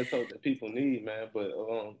talking that talk that people need, man. But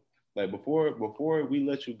like before we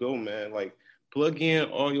let you go, man, like plug in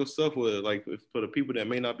all your stuff with like for the people that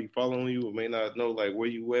may not be following you or may not know like where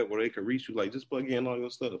you at, where they can reach you. Like just plug in all your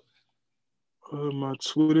stuff. My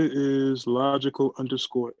Twitter is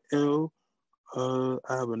logical_L. I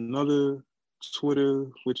have another Twitter,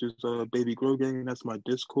 which is Baby Grow Gang. That's my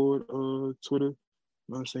Discord Twitter.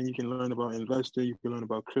 You know what I'm saying? You can learn about investing. You can learn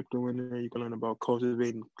about crypto in there. You can learn about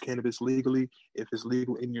cultivating cannabis legally if it's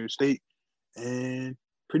legal in your state. And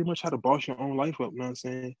pretty much how to boss your own life up. You know what I'm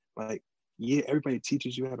saying? Like, yeah, everybody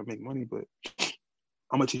teaches you how to make money, but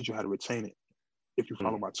I'm going to teach you how to retain it if you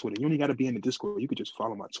follow my Twitter. You only got to be in the Discord. You could just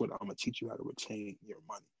follow my Twitter. I'm going to teach you how to retain your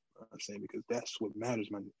money. You know what I'm saying? Because that's what matters,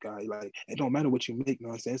 my guy. Like, it don't matter what you make. You know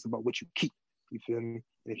what I'm saying? It's about what you keep. You feel me?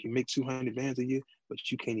 And if you make 200 bands a year,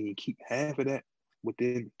 but you can't even keep half of that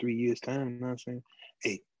within 3 years' time, you know what I'm saying?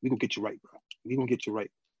 Hey, we going to get you right, bro. We going to get you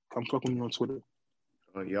right. Come fuck with me on Twitter.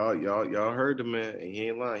 Y'all heard the man, and he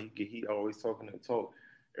ain't lying. He always talking that talk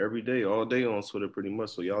every day, all day on Twitter, pretty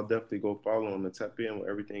much. So y'all definitely go follow him and tap in with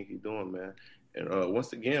everything he's doing, man. And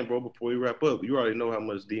once again, bro, before we wrap up, you already know how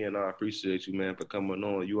much D and I appreciate you, man, for coming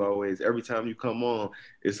on. You always, every time you come on,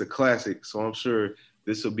 it's a classic. So I'm sure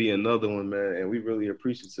this will be another one, man, and we really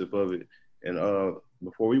appreciative of it. And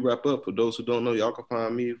before we wrap up, for those who don't know, y'all can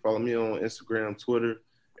find me, follow me on Instagram, Twitter,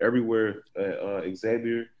 everywhere at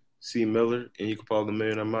Xavier C. Miller, and you can follow the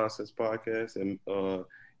Millionaire Mindsets Podcast and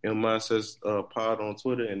Mindsets Pod on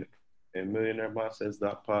Twitter and Millionaire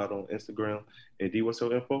Mindsets.pod on Instagram. And D, what's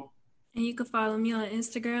your info? And you can follow me on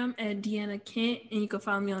Instagram at Deanna Kent, and you can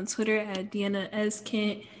follow me on Twitter at Deanna S.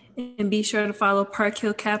 Kent. And be sure to follow Park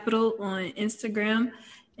Hill Capital on Instagram.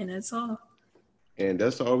 And that's all. And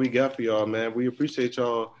that's all we got for y'all, man. We appreciate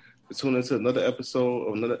y'all for tuning into another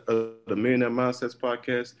episode of the Millionaire Mindsets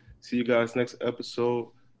Podcast. See you guys next episode.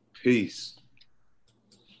 Peace.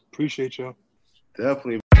 Appreciate y'all.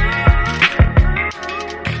 Definitely.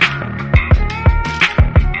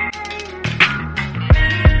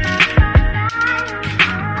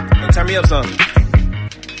 Turn me up some.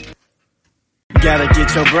 Gotta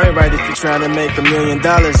get your brain right if you're trying to make $1 million.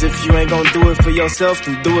 If you ain't gonna do it for yourself,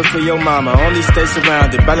 then do it for your mama. Only stay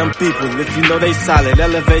surrounded by them people if you know they solid.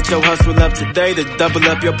 Elevate your hustle up today to double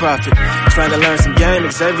up your profit. Trying to learn some game,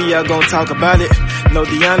 Xavier gon' talk about it. No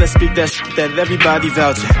Deanna, speak that shit that everybody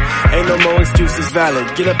vouching. Ain't no more excuses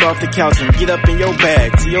valid. Get up off the couch and get up in your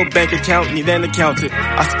bag. To your bank account, need an accountant.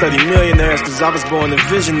 I study millionaires cause I was born a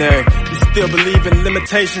visionary. You still believe in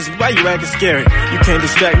limitations, why you acting scary? You can't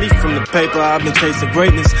distract me from the paper, I've been chasing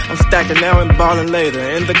greatness. I'm stacking now and balling later.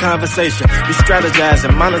 In the conversation, we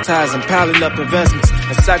strategizing, monetizing, piling up investments,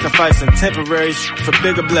 and sacrificing temporary shit for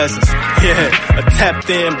bigger blessings. Yeah, a tapped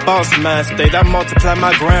in boss mind state. I multiply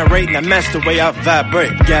my grind rate and I match the way I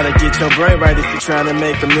vibrate. Gotta get your brain right if you're trying to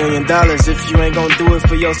make $1 million. If you ain't gonna do it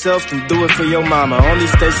for yourself, then do it for your mama. Only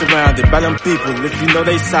stay surrounded by them people if you know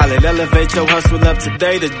they solid. Elevate your hustle up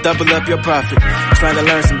today to double up your profit. Trying to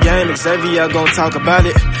learn some game, Xavier gon' talk about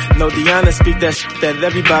it. No Deanna, speak that shit that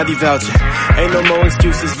everybody vouching. Ain't no more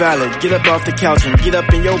excuses valid. Get up off the couch and get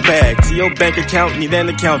up in your bag. To your bank account, need an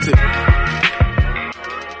accountant.